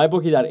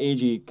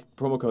 MyBookie.ag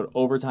promo code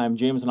overtime.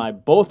 James and I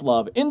both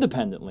love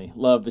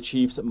the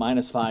Chiefs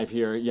 -5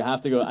 here. You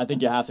have to go. I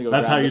think you have to go.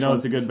 That's how you know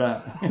it's a good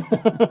bet. All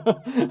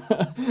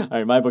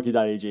right,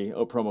 MyBookie.ag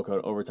promo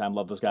code overtime.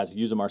 Love those guys. We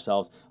use them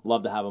ourselves.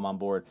 Love to have them on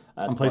board.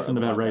 I'm placing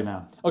the bet right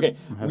now. Okay,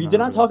 we did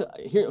not talk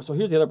here. So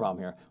here's the other problem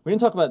here. We didn't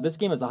talk about this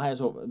game as the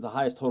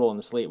highest total on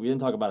the slate. We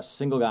didn't talk about a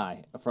single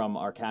guy from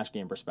our cash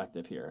game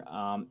perspective here.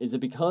 Is it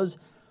because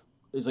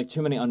there's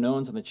too many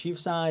unknowns on the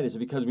Chiefs side? Is it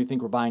because we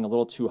think we're buying a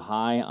little too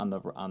high on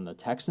the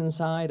Texans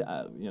side?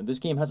 This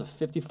game has a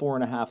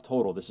 54.5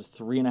 total. This is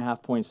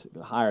 3.5 points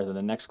higher than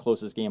the next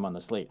closest game on the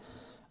slate.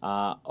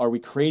 Are we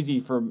crazy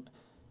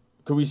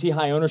could we see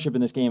high ownership in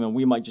this game and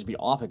we might just be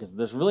off it because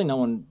there's really no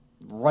one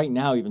right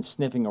now even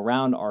sniffing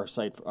around our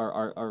site,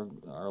 our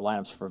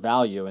lineups for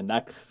value, and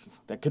that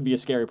could be a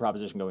scary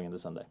proposition going into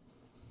Sunday.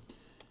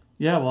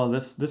 Yeah, well,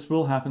 this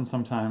will happen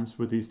sometimes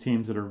with these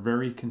teams that are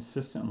very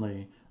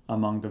consistently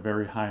among the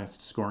very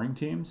highest scoring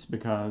teams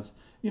because,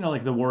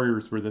 the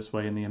Warriors were this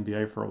way in the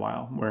NBA for a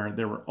while, where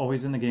they were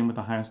always in the game with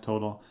the highest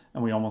total,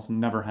 and we almost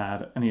never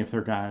had any of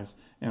their guys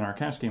in our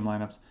cash game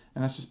lineups.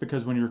 And that's just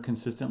because when you're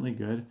consistently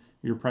good,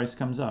 your price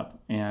comes up.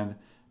 And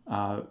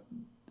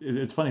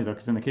it's funny, though,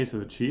 because in the case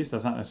of the Chiefs,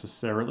 that's not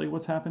necessarily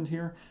what's happened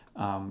here.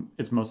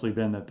 It's mostly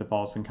been that the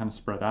ball's been kind of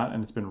spread out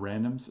and it's been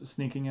randoms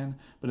sneaking in.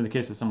 But in the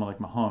case of someone like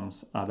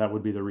Mahomes, that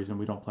would be the reason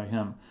we don't play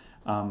him.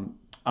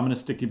 I'm going to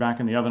stick you back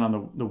in the oven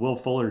on the Will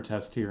Fuller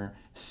test here.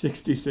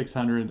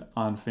 6,600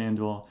 on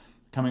FanDuel,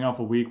 coming off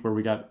a week where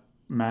we got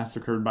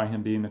massacred by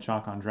him being the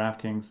chalk on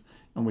DraftKings,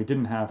 and we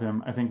didn't have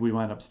him. I think we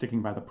wound up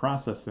sticking by the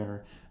process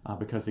there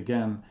because,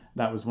 again,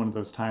 that was one of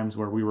those times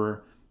where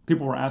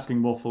people were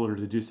asking Will Fuller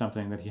to do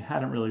something that he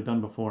hadn't really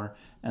done before,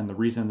 and the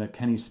reason that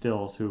Kenny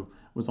Stills, who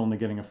was only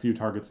getting a few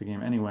targets a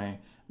game anyway,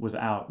 was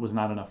out was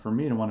not enough for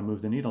me to want to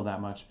move the needle that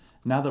much.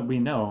 Now that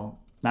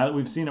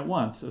we've seen it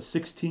once, a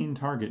 16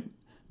 target,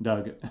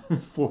 Doug,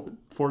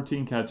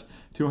 14 catch,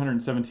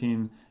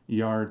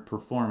 217-yard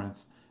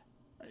performance.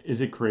 Is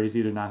it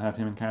crazy to not have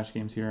him in cash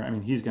games here? I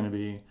mean, he's going to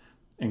be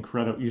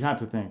incredible. You'd have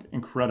to think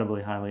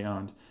incredibly highly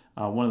owned.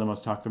 One of the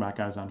most talked about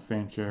guys on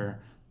FanShare.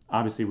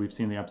 Obviously, we've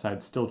seen the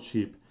upside. Still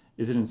cheap.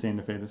 Is it insane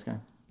to fade this guy?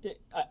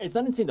 It's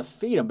not insane to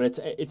fade him, but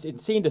it's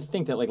insane to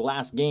think that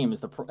last game is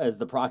the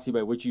proxy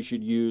by which you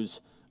should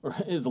use, or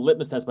is the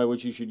litmus test by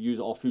which you should use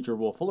all future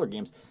Will Fuller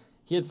games.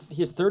 He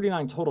has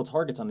 39 total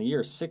targets on the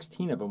year.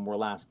 16 of them were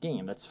last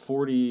game. That's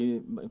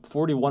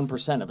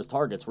 41% of his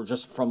targets were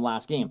just from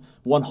last game.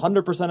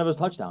 100% of his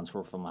touchdowns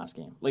were from last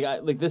game.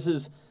 This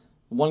is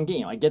one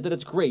game. I get that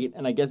it's great,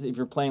 and I guess if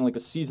you're playing a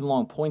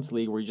season-long points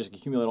league where you just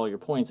accumulate all your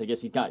points, I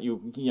guess he got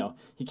you.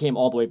 He came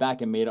all the way back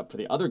and made up for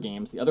the other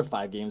games, the other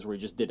 5 games where he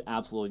just did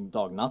absolutely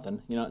dog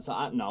nothing. So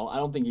I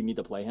don't think you need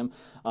to play him.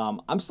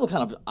 I'm still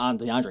kind of on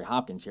DeAndre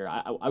Hopkins here.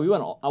 I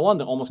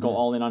wanted to almost go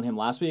all in on him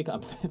last week.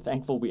 I'm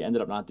thankful we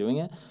ended up not doing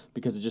it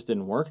because it just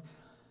didn't work.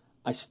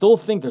 I still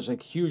think there's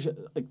huge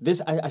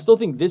this. I still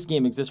think this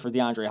game exists for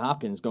DeAndre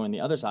Hopkins going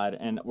the other side,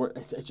 and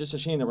it's just a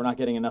shame that we're not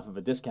getting enough of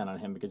a discount on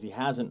him because he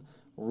hasn't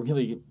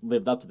really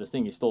lived up to this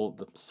thing. He's still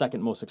the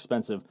second most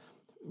expensive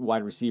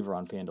wide receiver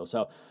on FanDuel.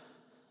 So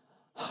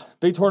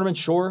big tournament,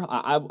 sure.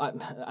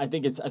 I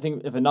think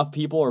if enough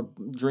people are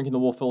drinking the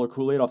Will Fuller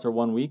Kool-Aid after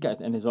 1 week,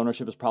 and his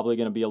ownership is probably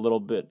going to be a little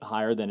bit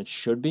higher than it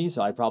should be.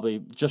 So I'd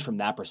probably, just from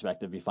that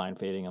perspective, be fine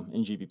fading him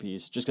in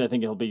GPPs. Just because I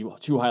think he'll be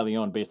too highly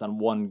owned based on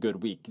one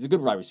good week. He's a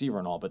good wide receiver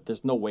and all, but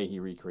there's no way he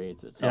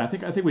recreates it. So. Yeah, I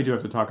think we do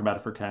have to talk about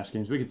it for cash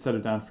games. We could set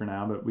it down for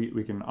now, but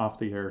we can off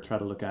the air try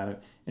to look at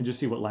it and just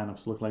see what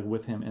lineups look like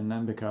with him in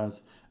them,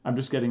 because I'm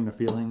just getting the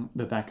feeling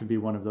that could be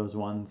one of those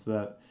ones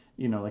that,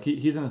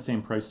 he's in the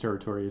same price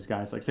territory as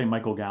guys like, say,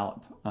 Michael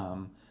Gallup.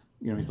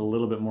 He's a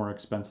little bit more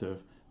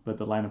expensive, but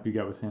the lineup you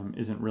get with him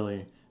isn't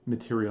really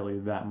materially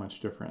that much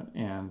different.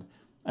 And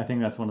I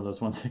think that's one of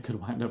those ones that could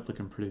wind up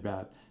looking pretty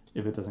bad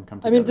if it doesn't come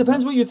I together. mean, it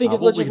depends what you think.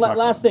 Let's just last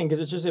about thing, because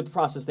it's just a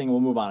process thing. And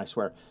we'll move on. I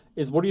swear.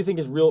 Is what do you think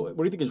is real? What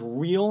do you think is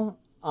real,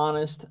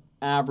 honest,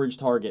 average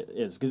target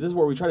is? Because this is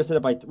where we try to set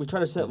it by. We try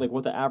to set like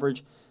what the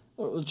average,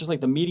 just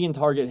like the median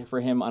target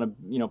for him on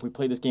a if we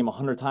play this game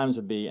 100 times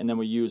would be, and then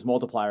we use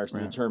multipliers to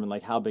determine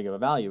like how big of a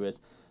value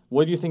is.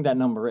 What do you think that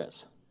number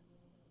is?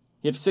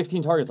 He had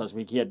 16 targets last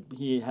week.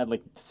 He had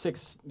like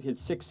 6,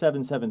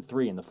 7, 7,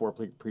 3 in the 4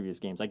 previous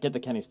games. I get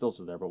that Kenny Stills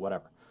was there, but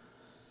whatever.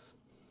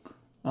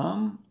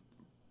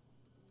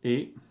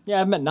 8. Yeah,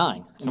 I've met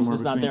 9. And he's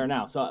just not there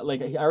now. So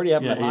like I already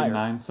have him at 8 higher. and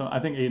 9. So I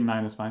think 8 and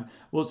 9 is fine.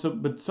 Well,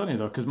 but it's funny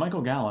though, because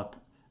Michael Gallup,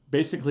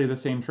 basically the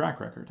same track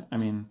record. I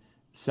mean,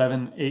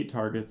 7, 8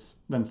 targets,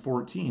 then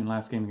 14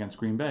 last game against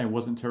Green Bay.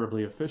 Wasn't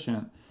terribly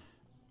efficient.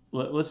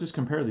 Let's just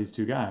compare these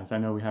two guys. I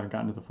know we haven't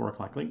gotten to the 4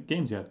 o'clock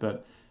games yet,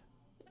 but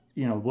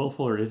Will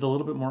Fuller is a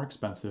little bit more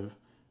expensive.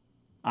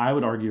 I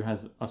would argue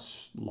has a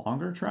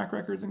longer track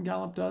record than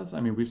Gallup does. I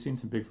mean, we've seen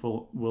some big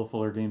Will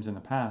Fuller games in the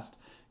past.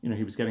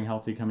 He was getting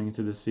healthy coming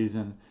into this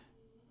season.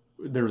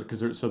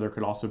 So there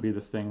could also be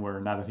this thing where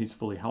now that he's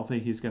fully healthy,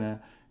 he's going to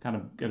kind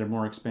of get a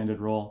more expanded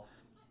role.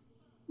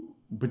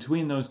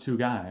 Between those two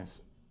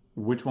guys,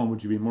 which one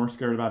would you be more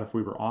scared about if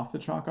we were off the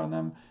chalk on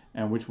them,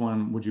 and which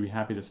one would you be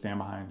happy to stand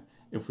behind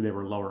if they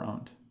were lower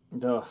owned?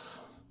 Ugh.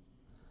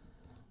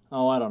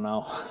 Oh, I don't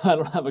know. I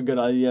don't have a good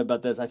idea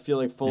about this. I feel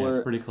like Fuller. Yeah,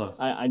 it's pretty close.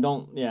 I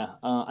don't. Yeah.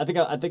 I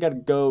think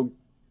I'd go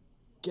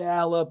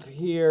Gallup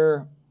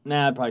here.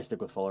 Nah, I'd probably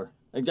stick with Fuller.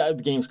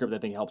 The game script I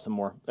think helps him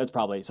more. That's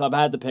probably so. If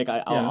I had to pick,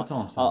 that's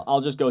all I'm saying.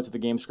 I'll just go to the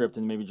game script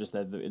and maybe just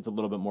that it's a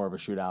little bit more of a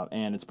shootout,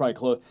 and it's probably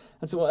close.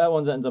 That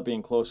one ends up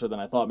being closer than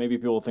I thought. Maybe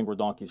people think we're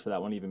donkeys for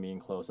that one even being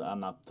close.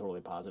 I'm not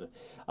totally positive.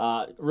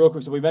 Real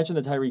quick, so we mentioned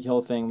the Tyreek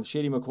Hill thing.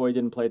 Shady McCoy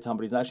didn't play a ton,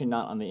 but he's actually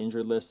not on the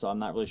injured list, so I'm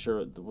not really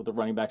sure what the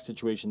running back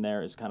situation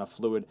there is. Kind of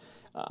fluid.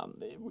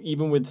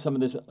 Even with some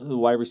of the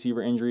wide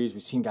receiver injuries,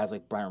 we've seen guys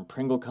like Byron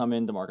Pringle come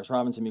in, Demarcus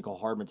Robinson, Mecole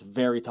Hardman. It's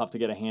very tough to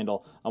get a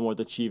handle on what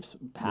the Chiefs'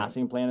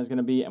 passing plan is going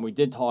to be. And we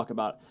did talk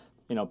about,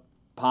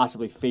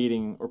 possibly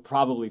fading or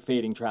probably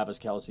fading Travis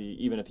Kelce,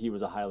 even if he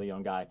was a highly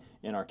owned guy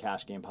in our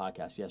Cash Game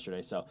podcast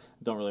yesterday. So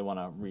don't really want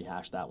to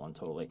rehash that one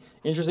totally.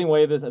 Interesting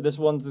way. This is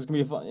going to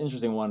be an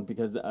interesting one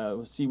because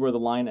we'll see where the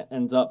line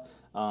ends up.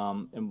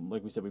 And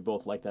like we said, we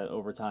both like that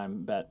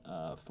overtime bet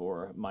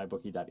for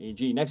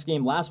mybookie.ag. Next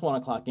game, last 1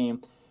 o'clock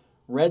game.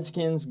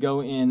 Redskins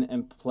go in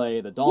and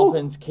play the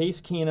Dolphins. Woo!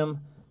 Case Keenum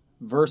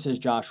versus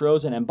Josh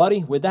Rosen. And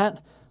buddy, with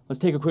that, let's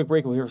take a quick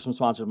break. We'll hear from some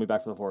sponsors. We'll be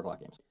back for the 4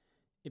 o'clock games.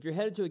 If you're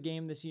headed to a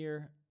game this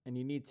year and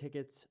you need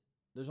tickets,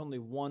 there's only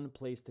one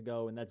place to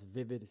go, and that's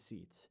Vivid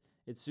Seats.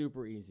 It's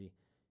super easy.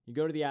 You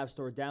go to the App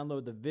Store,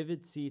 download the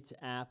Vivid Seats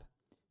app.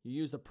 You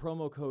use the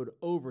promo code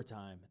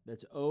OVERTIME.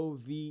 That's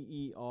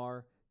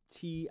OVERTIME.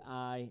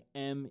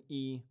 And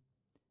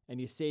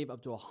you save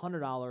up to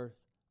 $100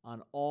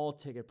 on all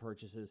ticket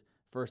purchases,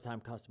 first-time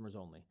customers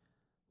only.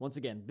 Once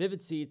again,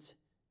 Vivid Seats.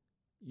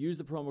 Use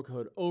the promo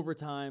code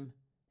OVERTIME.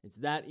 It's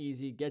that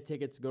easy. Get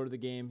tickets, go to the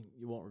game.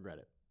 You won't regret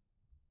it.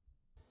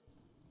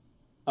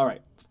 All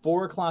right,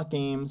 4 o'clock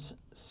games.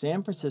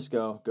 San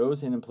Francisco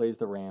goes in and plays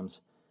the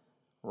Rams.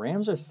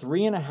 Rams are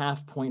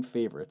 3.5-point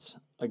favorites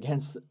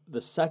against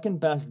the second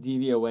best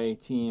DVOA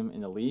team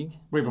in the league.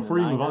 Wait, before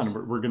you move on,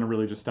 we're going to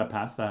really just step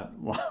past that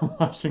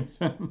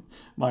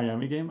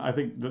Washington-Miami game. I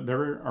think that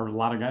there are a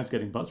lot of guys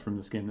getting buzz from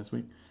this game this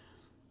week.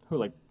 Who,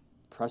 like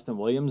Preston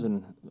Williams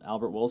and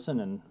Albert Wilson,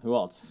 and who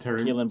else?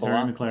 Terry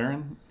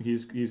McLaurin.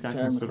 He's got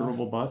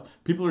considerable buzz.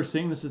 People are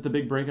saying this is the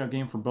big breakout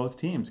game for both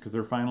teams because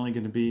they're finally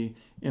going to be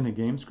in a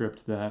game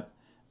script that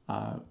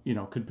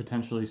could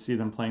potentially see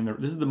them playing their.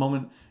 This is the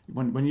moment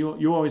when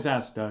you always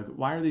ask, Doug,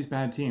 why are these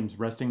bad teams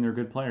resting their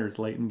good players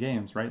late in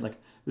games, right? Like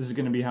this is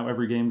going to be how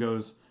every game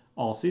goes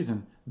all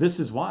season.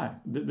 This is why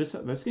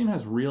this game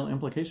has real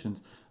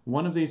implications.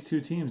 One of these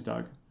two teams,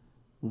 Doug,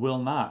 will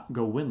not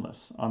go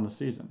winless on the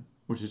season,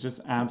 which is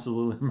just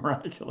absolutely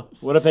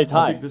miraculous. What if they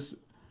tie?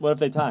 What if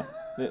they tie?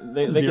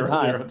 They could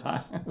tie. 0-0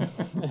 tie.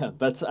 Yeah,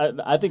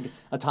 I think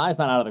a tie is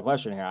not out of the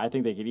question here. I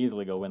think they could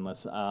easily go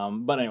winless.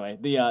 But anyway,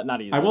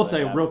 not easy. I will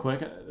say real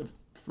quick,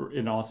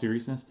 in all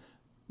seriousness,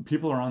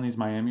 people are on these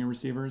Miami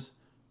receivers.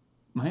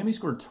 Miami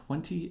scored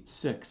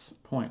 26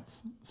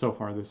 points so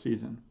far this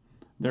season.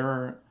 There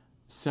are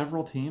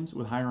several teams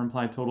with higher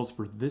implied totals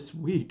for this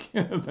week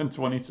than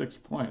 26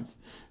 points.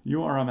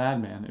 You are a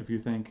madman if you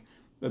think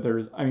that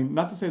there's,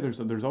 not to say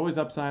there's always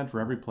upside for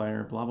every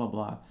player, blah, blah,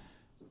 blah.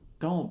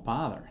 Don't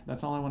bother.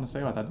 That's all I want to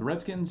say about that. The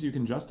Redskins, you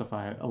can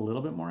justify it a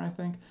little bit more, I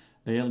think.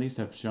 They at least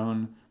have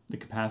shown the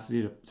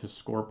capacity to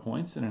score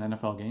points in an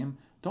NFL game.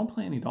 Don't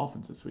play any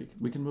Dolphins this week.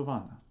 We can move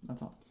on now.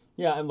 That's all.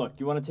 Yeah, and look,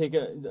 you want to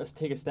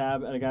take a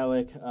stab at a guy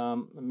like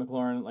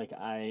McLaurin. Like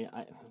I'm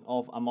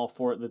all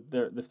for it.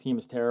 This team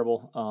is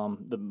terrible.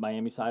 The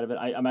Miami side of it,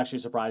 I'm actually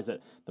surprised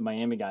that the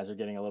Miami guys are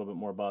getting a little bit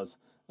more buzz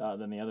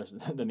than the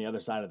other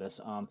side of this.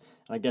 And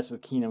I guess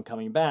with Keenum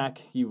coming back,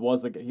 he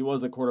was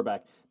the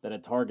quarterback that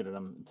had targeted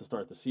him to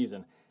start the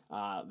season.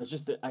 It's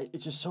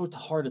just so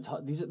hard to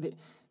talk. These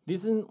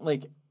isn't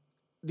like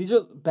these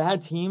are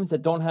bad teams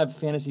that don't have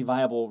fantasy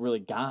viable really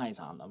guys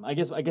on them. I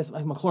guess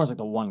McLaurin's like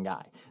the one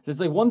guy. So it's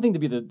like one thing to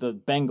be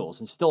the Bengals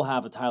and still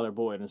have a Tyler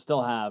Boyd and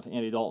still have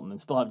Andy Dalton and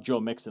still have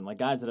Joe Mixon, like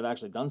guys that have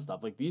actually done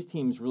stuff. Like these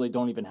teams really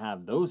don't even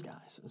have those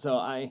guys.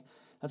 So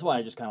that's why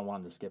I just kind of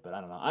wanted to skip it.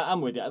 I don't know.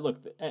 I'm with you. Look,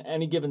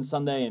 any given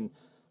Sunday, and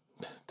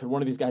could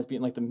one of these guys be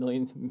in like the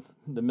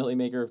Millie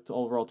Maker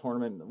overall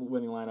tournament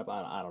winning lineup?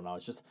 I don't know.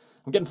 It's just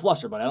I'm getting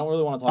flustered, but I don't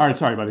really want to talk. All right,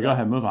 sorry, buddy. Go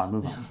ahead. Move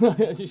on.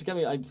 It just got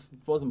me. I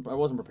wasn't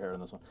prepared on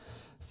this one.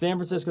 San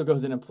Francisco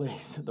goes in and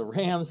plays the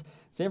Rams.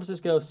 San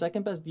Francisco,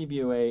 second best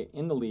DVOA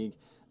in the league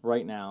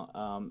right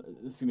now.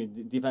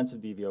 Defensive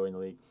DVOA in the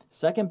league.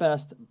 Second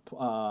best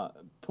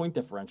point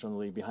differential in the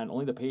league behind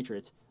only the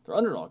Patriots. They're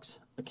underdogs.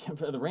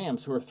 The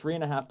Rams, who are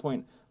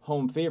 3.5-point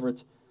home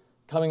favorites,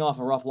 coming off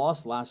a rough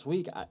loss last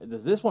week.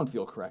 Does this one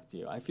feel correct to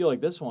you? I feel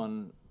like this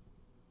one,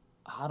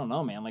 I don't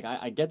know, man. Like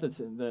I get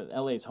that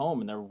LA's home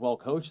and they're well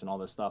coached and all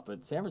this stuff,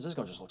 but San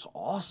Francisco just looks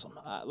awesome.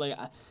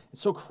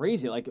 It's so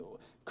crazy. Like,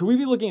 could we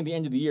be looking at the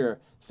end of the year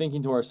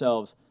thinking to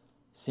ourselves,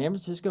 San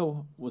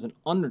Francisco was an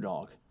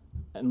underdog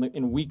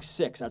in week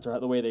 6 after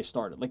the way they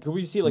started? Like, could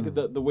we see like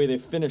the way they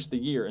finished the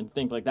year and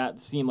think like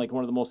that seemed like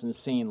one of the most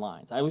insane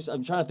lines?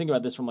 I'm trying to think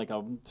about this from like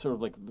a sort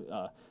of like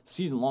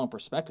season long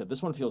perspective.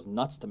 This one feels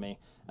nuts to me,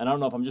 and I don't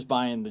know if I'm just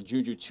buying the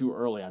juju too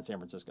early on San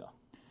Francisco.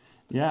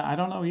 Yeah, I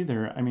don't know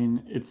either. I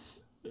mean,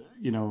 it's,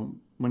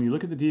 when you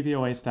look at the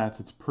DVOA stats,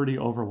 it's pretty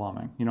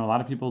overwhelming. A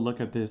lot of people look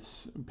at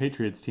this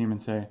Patriots team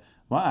and say,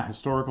 wow,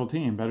 historical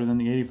team, better than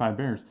the 85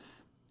 Bears.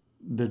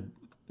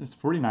 It's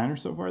 49ers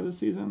so far this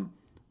season.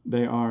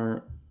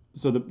 So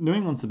the New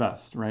England's the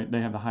best, right?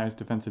 They have the highest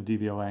defensive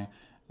DVOA,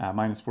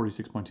 minus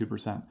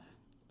 46.2%.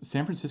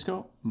 San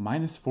Francisco,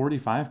 minus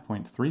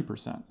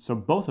 45.3%. So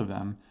both of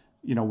them,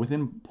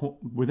 within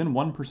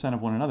 1%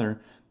 of one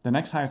another. The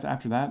next highest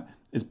after that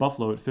is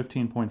Buffalo at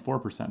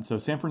 15.4%. So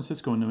San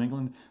Francisco and New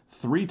England,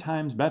 3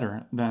 times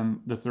better than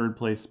the third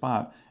place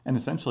spot and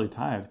essentially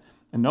tied.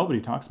 And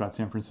nobody talks about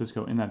San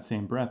Francisco in that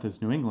same breath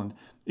as New England,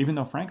 even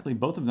though, frankly,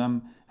 both of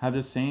them have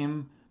the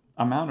same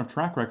amount of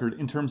track record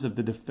in terms of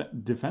the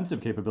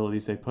defensive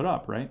capabilities they put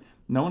up, right?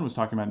 No one was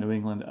talking about New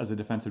England as a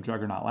defensive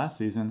juggernaut last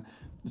season.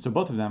 So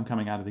both of them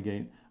coming out of the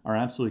gate are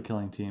absolutely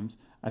killing teams.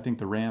 I think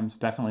the Rams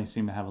definitely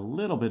seem to have a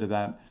little bit of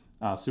that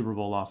Super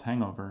Bowl loss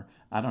hangover.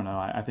 I don't know.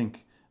 I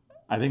think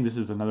this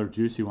is another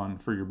juicy one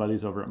for your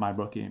buddies over at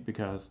MyBookie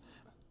because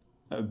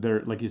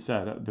like you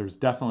said, there's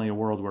definitely a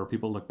world where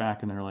people look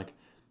back and they're like,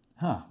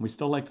 we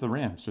still liked the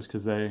Rams just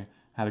because they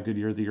had a good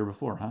year the year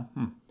before, huh?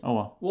 Oh,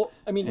 well. Well,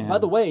 I mean, by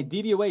the way,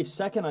 DVOA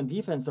second on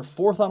defense, they're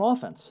 4th on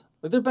offense.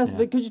 Like they're best. Yeah.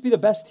 They could just be the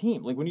best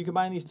team. Like when you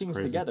combine these teams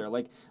together,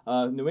 like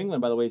New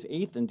England, by the way, is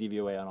 8th in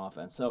DVOA on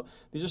offense. So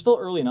these are still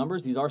early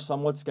numbers. These are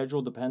somewhat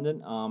schedule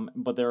dependent.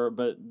 But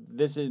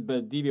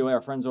DVOA,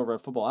 our friends over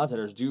at Football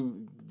Outsiders,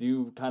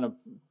 do kind of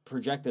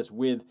project this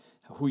with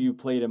who you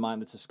played in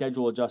mind. It's a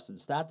schedule adjusted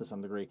stat to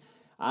some degree.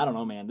 I don't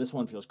know, man. This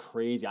one feels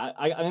crazy.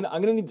 I'm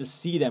going to need to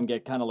see them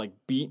get kind of like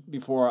beat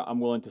before I'm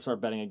willing to start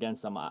betting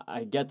against them.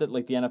 I get that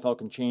like the NFL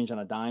can change on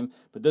a dime,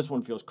 but this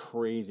one feels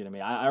crazy to me.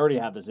 I already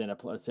have this in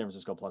at San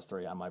Francisco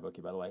 +3 on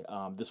MyBookie, by the way.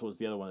 This was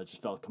the other one that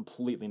just felt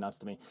completely nuts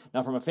to me.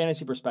 Now, from a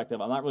fantasy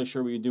perspective, I'm not really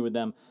sure what you do with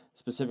them,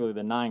 specifically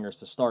the Niners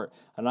to start.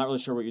 I'm not really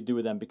sure what you do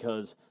with them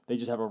because they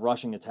just have a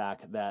rushing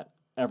attack that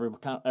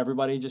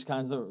everybody just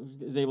kind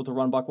of is able to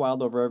run buck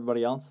wild over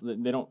everybody else.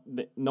 No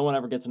one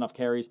ever gets enough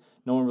carries.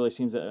 No one really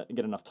seems to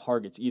get enough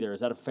targets either.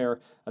 Is that a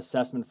fair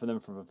assessment for them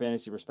from a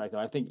fantasy perspective?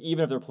 I think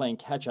even if they're playing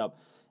catch up,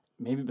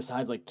 maybe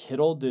besides like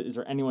Kittle, is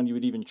there anyone you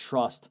would even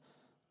trust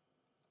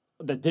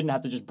that didn't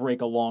have to just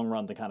break a long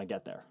run to kind of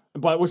get there?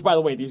 But which, by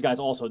the way, these guys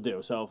also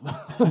do. So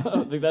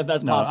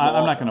that's no, possible.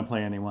 I'm not going to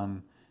play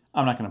anyone.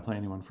 I'm not going to play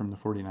anyone from the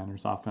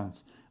 49ers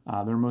offense.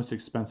 Their most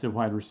expensive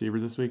wide receiver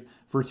this week.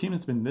 For a team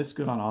that's been this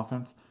good on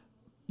offense,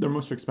 their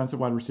most expensive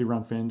wide receiver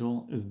on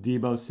FanDuel is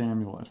Deebo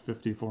Samuel at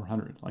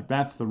 5,400. Like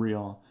that's the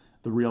real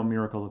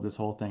miracle of this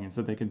whole thing is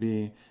that they could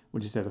be,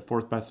 would you say, the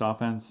 4th best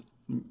offense?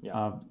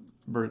 Yeah.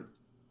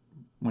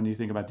 When you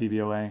think about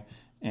DVOA,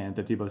 and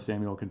that Deebo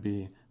Samuel could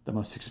be the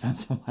most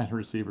expensive wide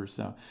receiver.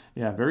 So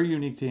yeah, very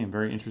unique team,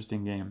 very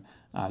interesting game.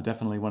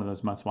 Definitely one of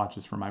those must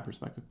watches from my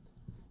perspective.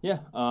 Yeah,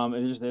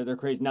 they're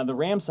crazy. Now, the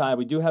Rams side,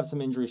 we do have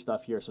some injury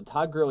stuff here. So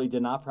Todd Gurley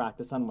did not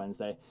practice on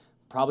Wednesday.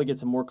 Probably get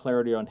some more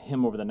clarity on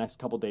him over the next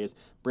couple days.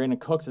 Brandon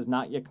Cooks has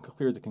not yet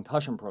cleared the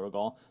concussion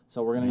protocol,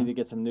 so we're going to need to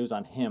get some news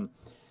on him.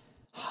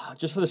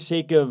 Just for the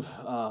sake of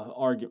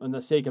argument, the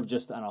sake of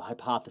just,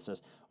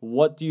 hypothesis,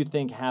 what do you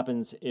think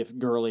happens if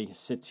Gurley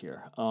sits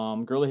here?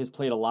 Gurley has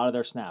played a lot of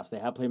their snaps. They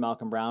have played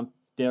Malcolm Brown.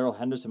 Darrell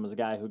Henderson was a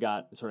guy who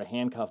got sort of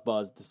handcuff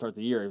buzz to start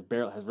the year.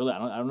 Barely has really, I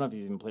don't know if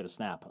he's even played a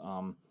snap.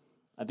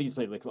 I think he's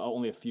played like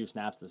only a few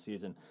snaps this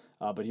season,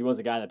 but he was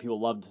a guy that people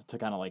loved to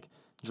kind of like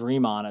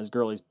dream on as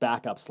Gurley's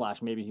backup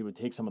 / maybe he would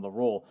take some of the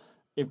role.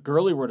 If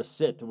Gurley were to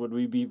sit, would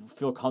we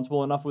feel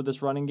comfortable enough with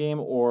this running game,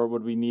 or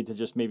would we need to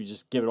just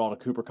give it all to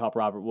Cooper Kupp,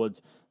 Robert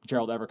Woods,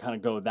 Gerald Everett, kind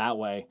of go that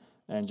way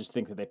and just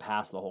think that they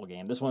pass the whole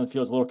game. This one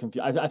feels a little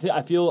confused.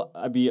 I feel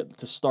I'd be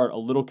to start a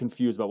little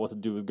confused about what to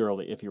do with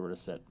Gurley if he were to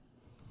sit.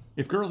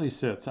 If Gurley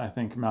sits, I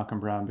think Malcolm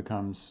Brown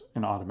becomes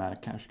an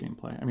automatic cash game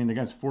play. I mean, the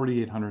guy's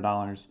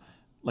 $4,800.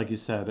 Like you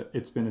said,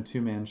 it's been a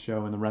two-man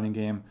show in the running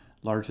game,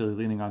 largely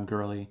leaning on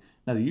Gurley.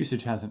 Now, the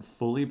usage hasn't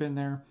fully been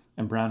there,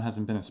 and Brown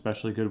hasn't been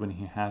especially good when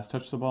he has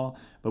touched the ball.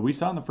 But we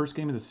saw in the first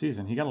game of the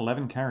season, he got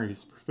 11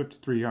 carries for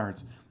 53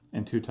 yards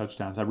and 2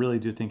 touchdowns. I really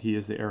do think he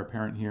is the heir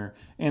apparent here,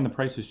 and the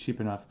price is cheap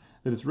enough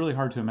that it's really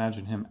hard to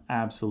imagine him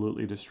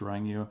absolutely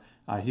destroying you.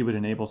 He would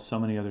enable so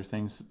many other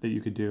things that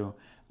you could do,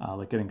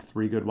 like getting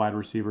 3 good wide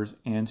receivers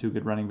and 2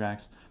 good running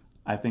backs.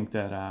 I think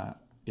that,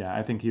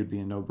 I think he would be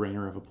a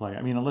no-brainer of a play.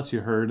 I mean, unless you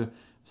heard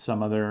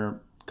some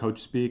other coach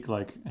speak,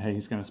 like, hey,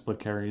 he's going to split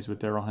carries with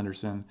Darrell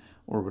Henderson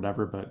or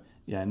whatever. But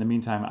yeah, in the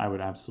meantime, I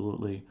would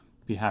absolutely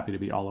be happy to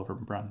be all over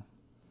Brown.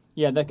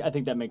 Yeah, I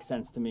think that makes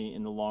sense to me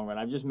in the long run.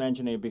 I'm just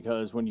mentioning it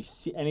because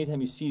anytime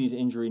you see these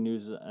injury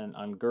news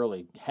on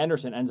Gurley,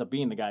 Henderson ends up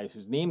being the guy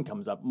whose name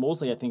comes up.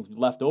 Mostly, I think,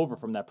 left over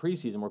from that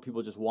preseason where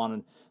people just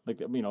wanted,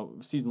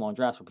 season-long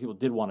drafts where people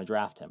did want to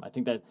draft him. I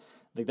think that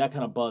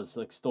kind of buzz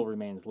still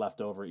remains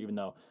left over, even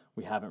though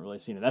we haven't really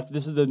seen it.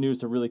 This is the news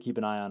to really keep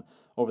an eye on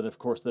over the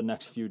course of the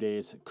next few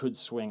days. It could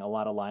swing a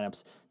lot of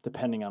lineups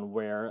depending on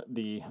where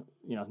to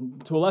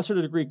a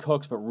lesser degree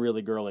Cooks, but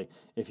really Gurley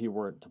if he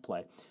were to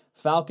play.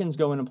 Falcons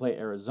go in and play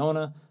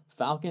Arizona.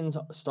 Falcons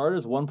started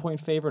as 1-point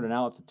favorite and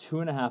now up to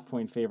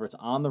 2.5-point favorites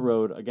on the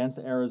road against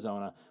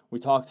Arizona. We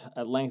talked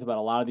at length about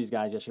a lot of these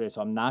guys yesterday,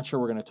 so I'm not sure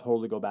we're going to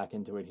totally go back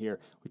into it here.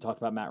 We talked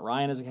about Matt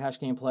Ryan as a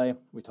cash game play.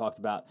 We talked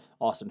about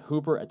Austin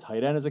Hooper at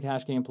tight end as a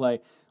cash game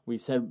play. We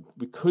said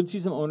we could see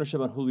some ownership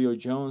on Julio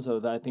Jones, so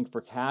that I think for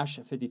cash,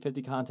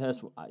 50-50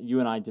 contest, you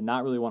and I did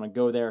not really want to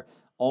go there.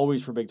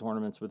 Always for big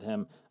tournaments with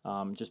him,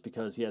 just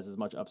because he has as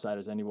much upside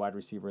as any wide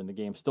receiver in the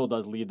game. Still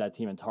does lead that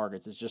team in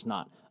targets. It's just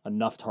not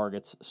enough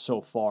targets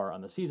so far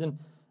on the season.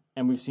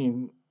 And we've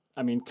seen,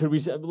 let me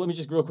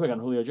just real quick on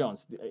Julio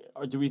Jones.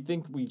 Or do we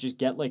think we just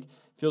get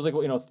feels like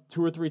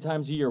 2 or 3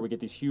 times a year we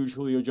get these huge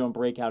Julio Jones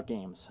breakout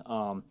games?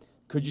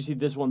 Could you see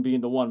this one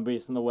being the one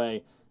based on the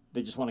way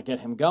they just want to get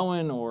him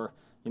going? Or,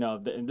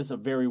 this is a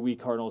very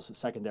weak Cardinals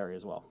secondary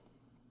as well.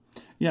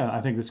 Yeah,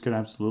 I think this could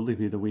absolutely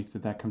be the week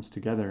that comes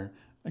together.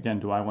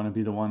 Again, do I want to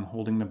be the one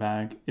holding the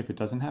bag if it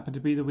doesn't happen to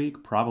be the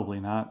week? Probably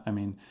not. I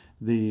mean,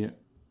 the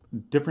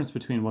difference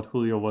between what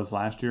Julio was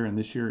last year and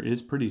this year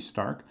is pretty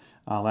stark.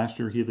 Last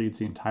year, he leads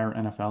the entire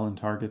NFL in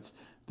targets.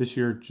 This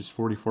year, just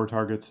 44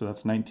 targets, so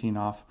that's 19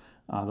 off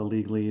the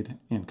league lead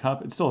in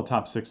Cup. It's still a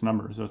top 6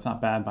 number, so it's not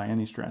bad by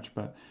any stretch.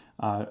 But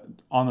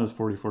on those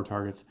 44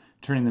 targets,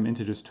 turning them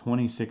into just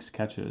 26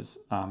 catches.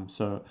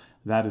 So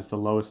that is the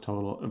lowest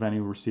total of any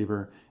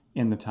receiver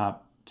in the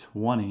top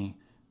 20,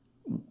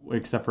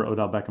 except for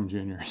Odell Beckham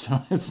Jr.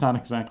 So it's not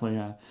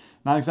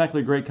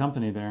exactly great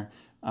company there.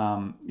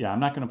 I'm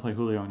not going to play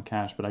Julio in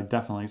cash, but I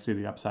definitely see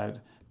the upside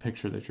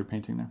picture that you're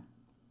painting there.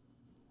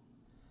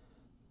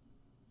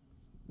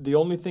 The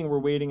only thing we're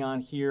waiting on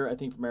here, I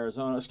think, from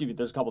Arizona,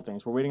 there's a couple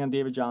things. We're waiting on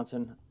David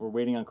Johnson. We're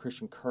waiting on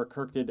Christian Kirk.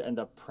 Kirk did end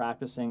up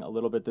practicing a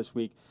little bit this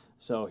week,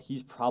 so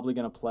he's probably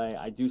going to play.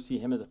 I do see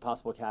him as a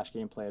possible cash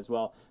game play as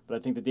well, but I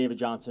think the David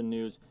Johnson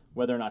news,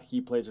 whether or not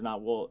he plays or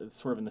not,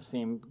 it's sort of in the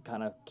same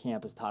kind of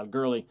camp as Todd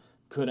Gurley,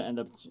 could end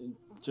up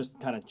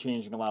just kind of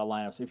changing a lot of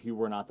lineups if he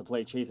were not to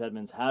play. Chase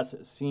Edmonds has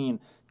seen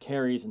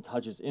carries and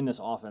touches in this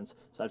offense,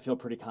 so I'd feel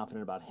pretty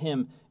confident about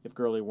him if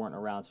Gurley weren't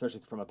around, especially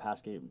from a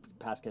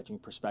pass-catching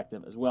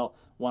perspective as well.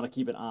 Want to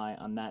keep an eye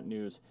on that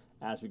news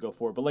as we go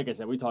forward. But like I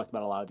said, we talked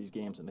about a lot of these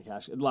games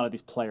a lot of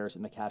these players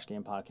in the Cash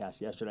Game podcast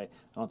yesterday.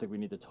 I don't think we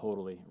need to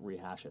totally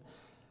rehash it.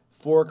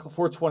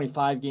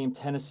 425 game,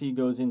 Tennessee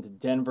goes into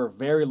Denver.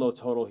 Very low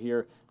total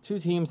here. 2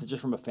 teams that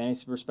just from a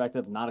fantasy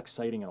perspective, not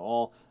exciting at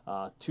all.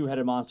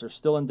 2-headed monster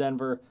still in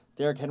Denver.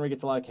 Derrick Henry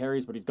gets a lot of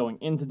carries, but he's going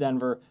into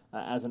Denver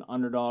as an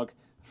underdog.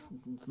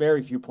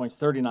 Very few points,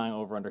 39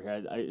 over under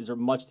here. Is there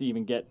much to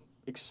even get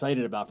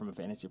excited about from a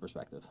fantasy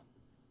perspective?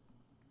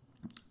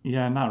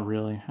 Yeah, not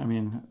really. I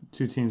mean,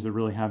 2 teams that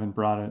really haven't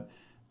brought it.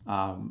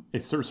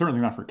 It's certainly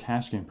not for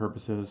cash game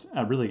purposes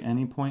at really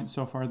any point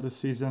so far this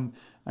season.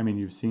 I mean,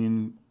 you've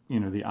seen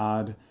the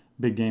odd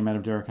big game out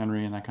of Derrick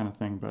Henry and that kind of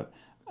thing, but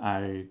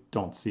I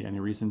don't see any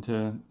reason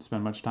to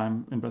spend much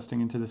time investing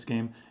into this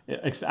game.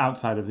 It's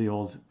outside of the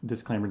old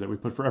disclaimer that we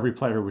put for every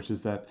player, which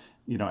is that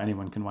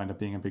anyone can wind up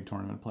being a big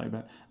tournament play.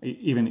 But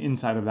even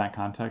inside of that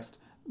context,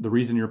 the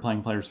reason you're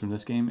playing players from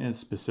this game is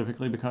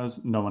specifically because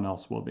no one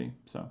else will be.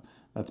 So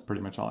that's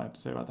pretty much all I have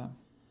to say about that.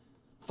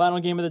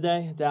 Final game of the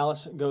day,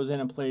 Dallas goes in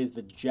and plays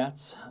the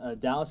Jets.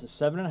 Dallas is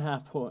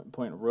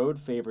 7.5-point road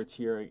favorites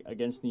here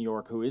against New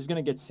York, who is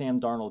going to get Sam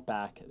Darnold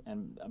back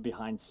and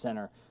behind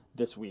center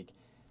this week.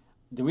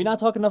 Did we not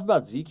talk enough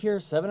about Zeke here?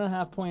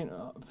 7.5-point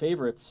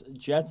favorites.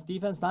 Jets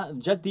defense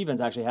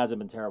actually hasn't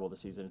been terrible this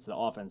season. It's the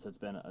offense that's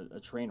been a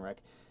train wreck.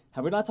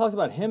 Have we not talked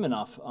about him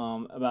enough,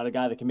 about a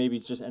guy that can maybe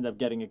just end up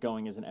getting it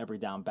going as an every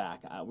down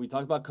back? We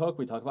talked about Cook.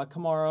 We talked about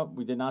Kamara.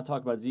 We did not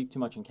talk about Zeke too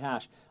much in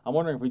cash. I'm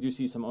wondering if we do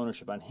see some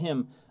ownership on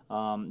him,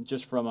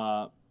 just from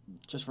a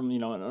just from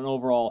an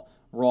overall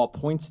raw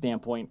point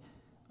standpoint.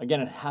 Again,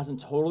 it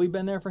hasn't totally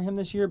been there for him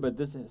this year, but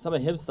some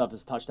of his stuff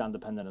is touchdown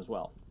dependent as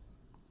well.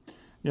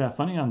 Yeah,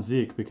 funny on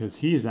Zeke because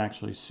he is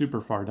actually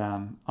super far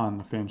down on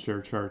the fan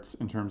share charts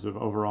in terms of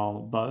overall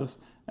buzz.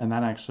 And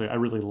that actually, I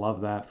really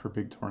love that for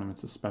big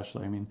tournaments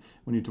especially. I mean,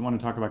 when you want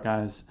to talk about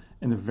guys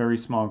in the very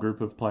small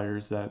group of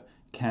players that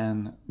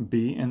can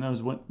be in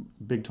those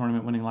big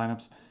tournament winning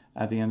lineups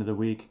at the end of the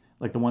week,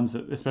 like the ones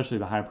that, especially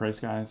the high price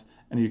guys,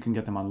 and you can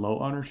get them on low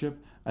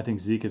ownership, I think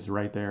Zeke is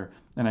right there.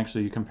 And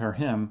actually, you compare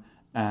him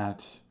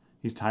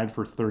he's tied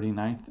for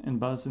 39th in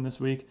buzz in this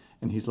week,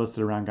 and he's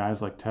listed around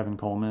guys like Tevin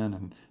Coleman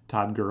and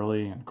Todd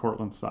Gurley and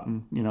Cortland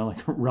Sutton, like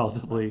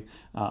relatively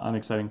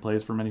unexciting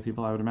plays for many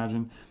people, I would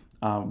imagine,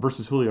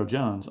 versus Julio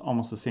Jones,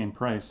 almost the same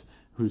price,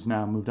 who's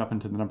now moved up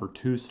into the number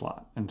 2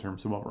 slot in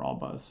terms of overall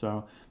buzz.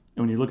 So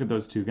when you look at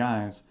those two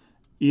guys,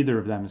 either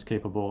of them is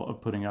capable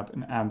of putting up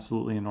an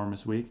absolutely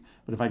enormous week.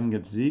 But if I can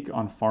get Zeke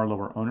on far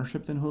lower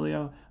ownership than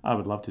Julio, I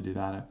would love to do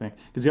that, I think.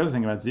 Because the other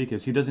thing about Zeke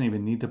is he doesn't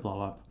even need to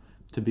blow up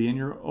to be in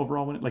your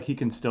overall win. Like, he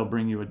can still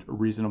bring you a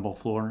reasonable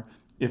floor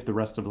if the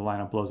rest of the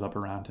lineup blows up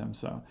around him.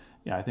 So,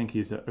 yeah, I think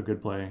he's a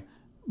good play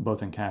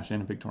both in cash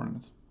and in big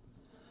tournaments.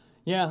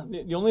 Yeah,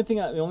 the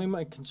only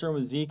my concern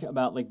with Zeke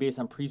about, like, based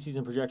on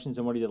preseason projections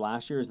and what he did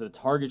last year is that the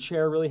target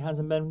share really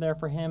hasn't been there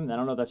for him. And I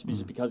don't know if that's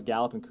just because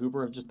Gallup and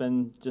Cooper have just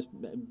been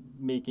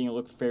making it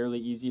look fairly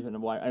easy. And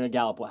I know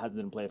Gallup hasn't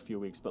been play a few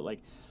weeks, but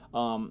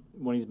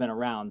when he's been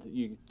around,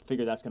 you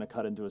figure that's going to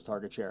cut into his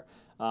target share.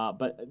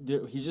 But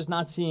he's just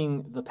not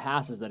seeing the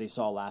passes that he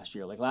saw last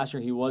year. Like last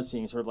year, he was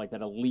seeing sort of like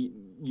that elite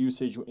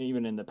usage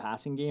even in the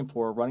passing game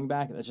for a running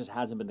back. That just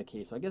hasn't been the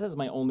case. So I guess that's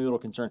my only little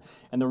concern.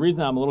 And the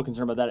reason I'm a little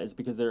concerned about that is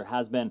because there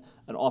has been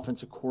an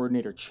offensive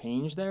coordinator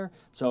change there.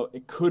 So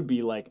it could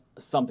be like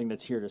something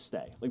that's here to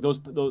stay. Like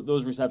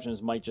those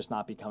receptions might just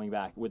not be coming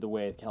back with the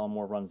way Kellen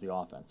Moore runs the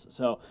offense.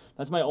 So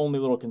that's my only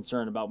little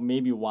concern about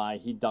maybe why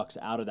he ducks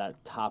out of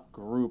that top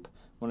group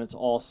when it's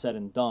all said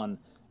and done.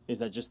 Is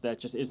that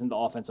just isn't the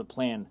offensive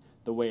plan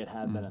the way it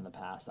had been in the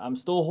past. I'm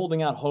still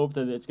holding out hope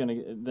that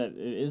that it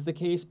is the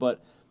case,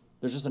 but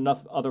there's just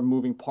enough other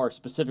moving parts.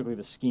 Specifically,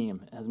 the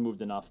scheme has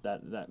moved enough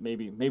that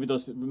maybe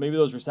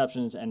those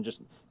receptions and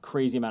just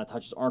crazy amount of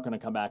touches aren't going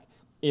to come back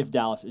if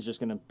Dallas is just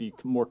going to be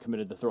more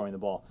committed to throwing the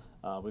ball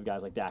with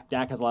guys like Dak.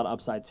 Dak has a lot of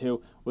upside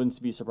too. Wouldn't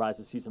be surprised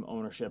to see some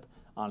ownership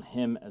on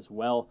him as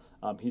well.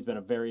 He's been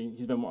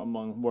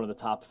among one of the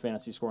top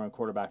fantasy scoring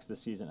quarterbacks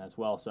this season as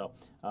well. So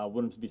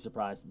wouldn't be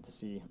surprised to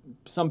see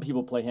some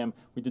people play him.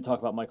 We did talk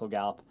about Michael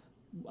Gallup.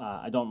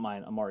 I don't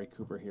mind Amari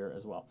Cooper here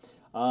as well.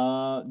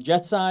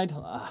 Jet side,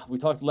 we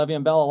talked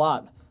Le'Veon Bell a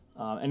lot.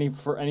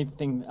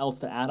 Anything else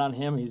to add on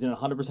him? He's in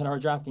 100% of our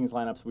DraftKings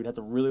lineups. We'd have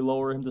to really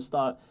lower him to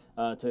start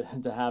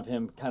to have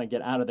him kind of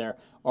get out of there.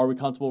 Are we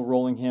comfortable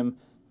rolling him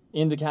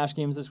into cash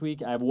games this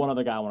week? I have one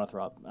other guy I want to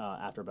throw up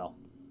after Bell.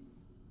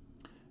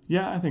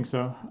 Yeah, I think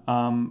so.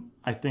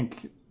 I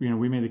think,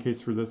 we made the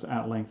case for this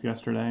at length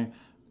yesterday.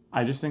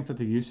 I just think that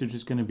the usage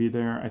is going to be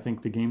there. I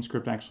think the game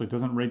script actually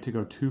doesn't rate to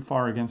go too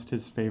far against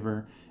his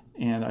favor.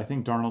 And I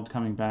think Darnold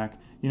coming back,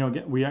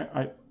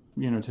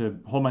 again, to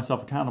hold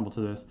myself accountable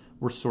to this,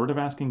 we're sort of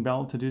asking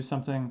Bell to do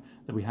something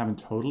that we haven't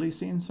totally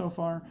seen so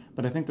far,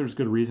 but I think there's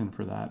good reason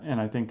for that.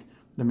 And I think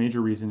the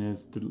major reason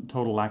is the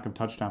total lack of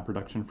touchdown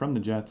production from the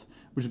Jets,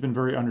 which has been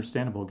very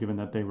understandable given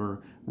that they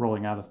were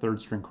rolling out a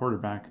third-string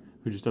quarterback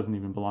who just doesn't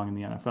even belong in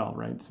the NFL,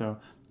 right? So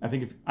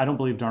I don't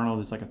believe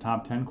Darnold is like a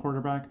top 10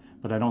 quarterback,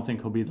 but I don't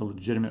think he'll be the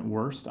legitimate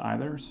worst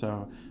either.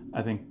 So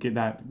I think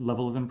that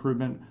level of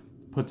improvement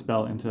puts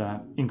Bell into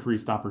that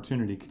increased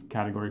opportunity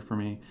category for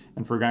me.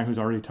 And for a guy who's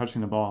already touching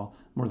the ball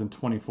more than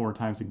 24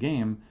 times a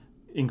game,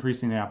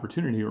 increasing the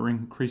opportunity or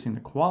increasing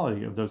the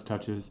quality of those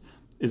touches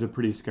is a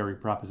pretty scary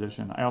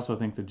proposition. I also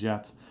think the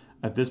Jets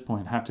at this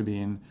point have to be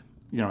in,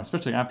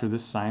 especially after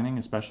this signing,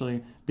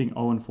 especially being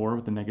 0-4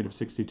 with the negative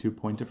 62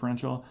 point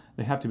differential,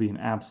 they have to be in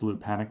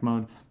absolute panic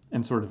mode.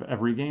 And sort of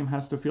every game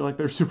has to feel like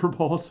their Super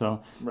Bowl.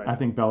 So right. I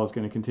think Bell is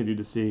going to continue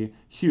to see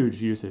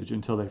huge usage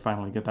until they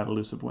finally get that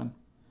elusive win.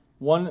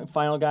 One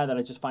final guy that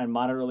I just find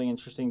moderately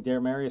interesting,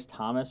 Demaryius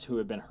Thomas, who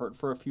had been hurt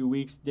for a few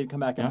weeks, did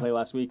come back and play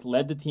last week,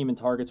 led the team in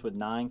targets with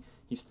 9.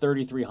 He's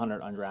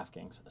 3,300 on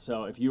DraftKings.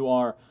 So if you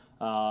are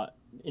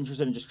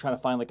interested in just trying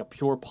to find like a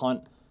pure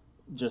punt,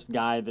 just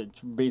guy that's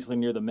basically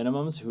near the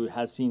minimums, who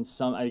has seen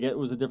some, I get it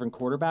was a different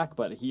quarterback,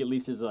 but he at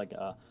least is like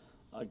a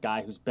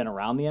guy who's been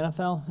around the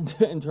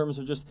NFL in terms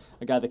of just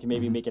a guy that can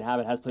maybe make it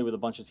happen, has played with a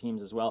bunch of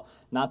teams as well.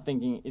 Not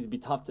thinking it'd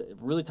be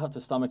really tough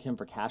to stomach him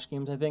for cash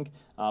games, I think.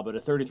 But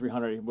at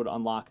 3,300 would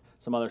unlock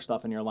some other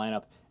stuff in your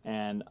lineup.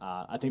 And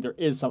I think there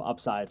is some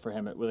upside for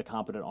him with a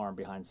competent arm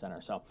behind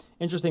center. So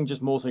interesting,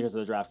 just mostly because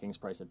of the DraftKings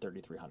price at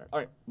 3,300. All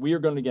right, we are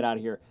going to get out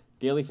of here.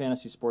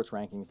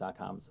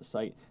 DailyFantasySportsRankings.com is the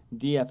site.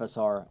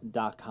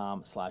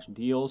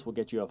 DFSR.com/deals will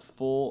get you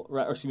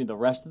the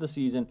rest of the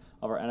season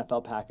of our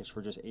NFL package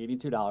for just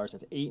 $82.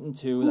 That's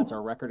 8-2. That's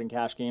our record in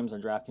cash games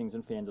on DraftKings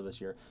and FanDuel this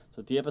year.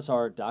 So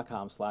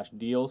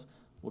DFSR.com/deals.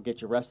 will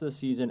get you rest of the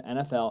season.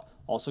 NFL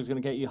also is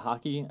going to get you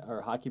hockey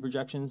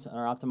projections on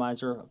our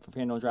optimizer for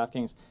FanDuel and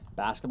DraftKings.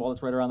 Basketball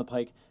that's right around the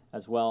pike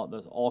as well.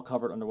 Those all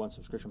covered under one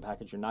subscription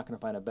package. You're not going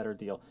to find a better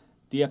deal.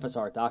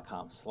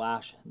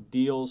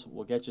 DFSR.com/deals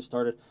will get you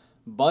started.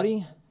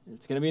 Buddy,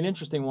 it's going to be an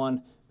interesting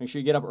one. Make sure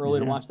you get up early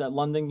to watch that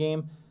London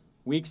game.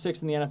 Week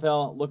 6 in the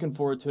NFL. Looking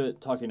forward to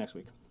it. Talk to you next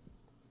week.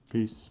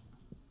 Peace.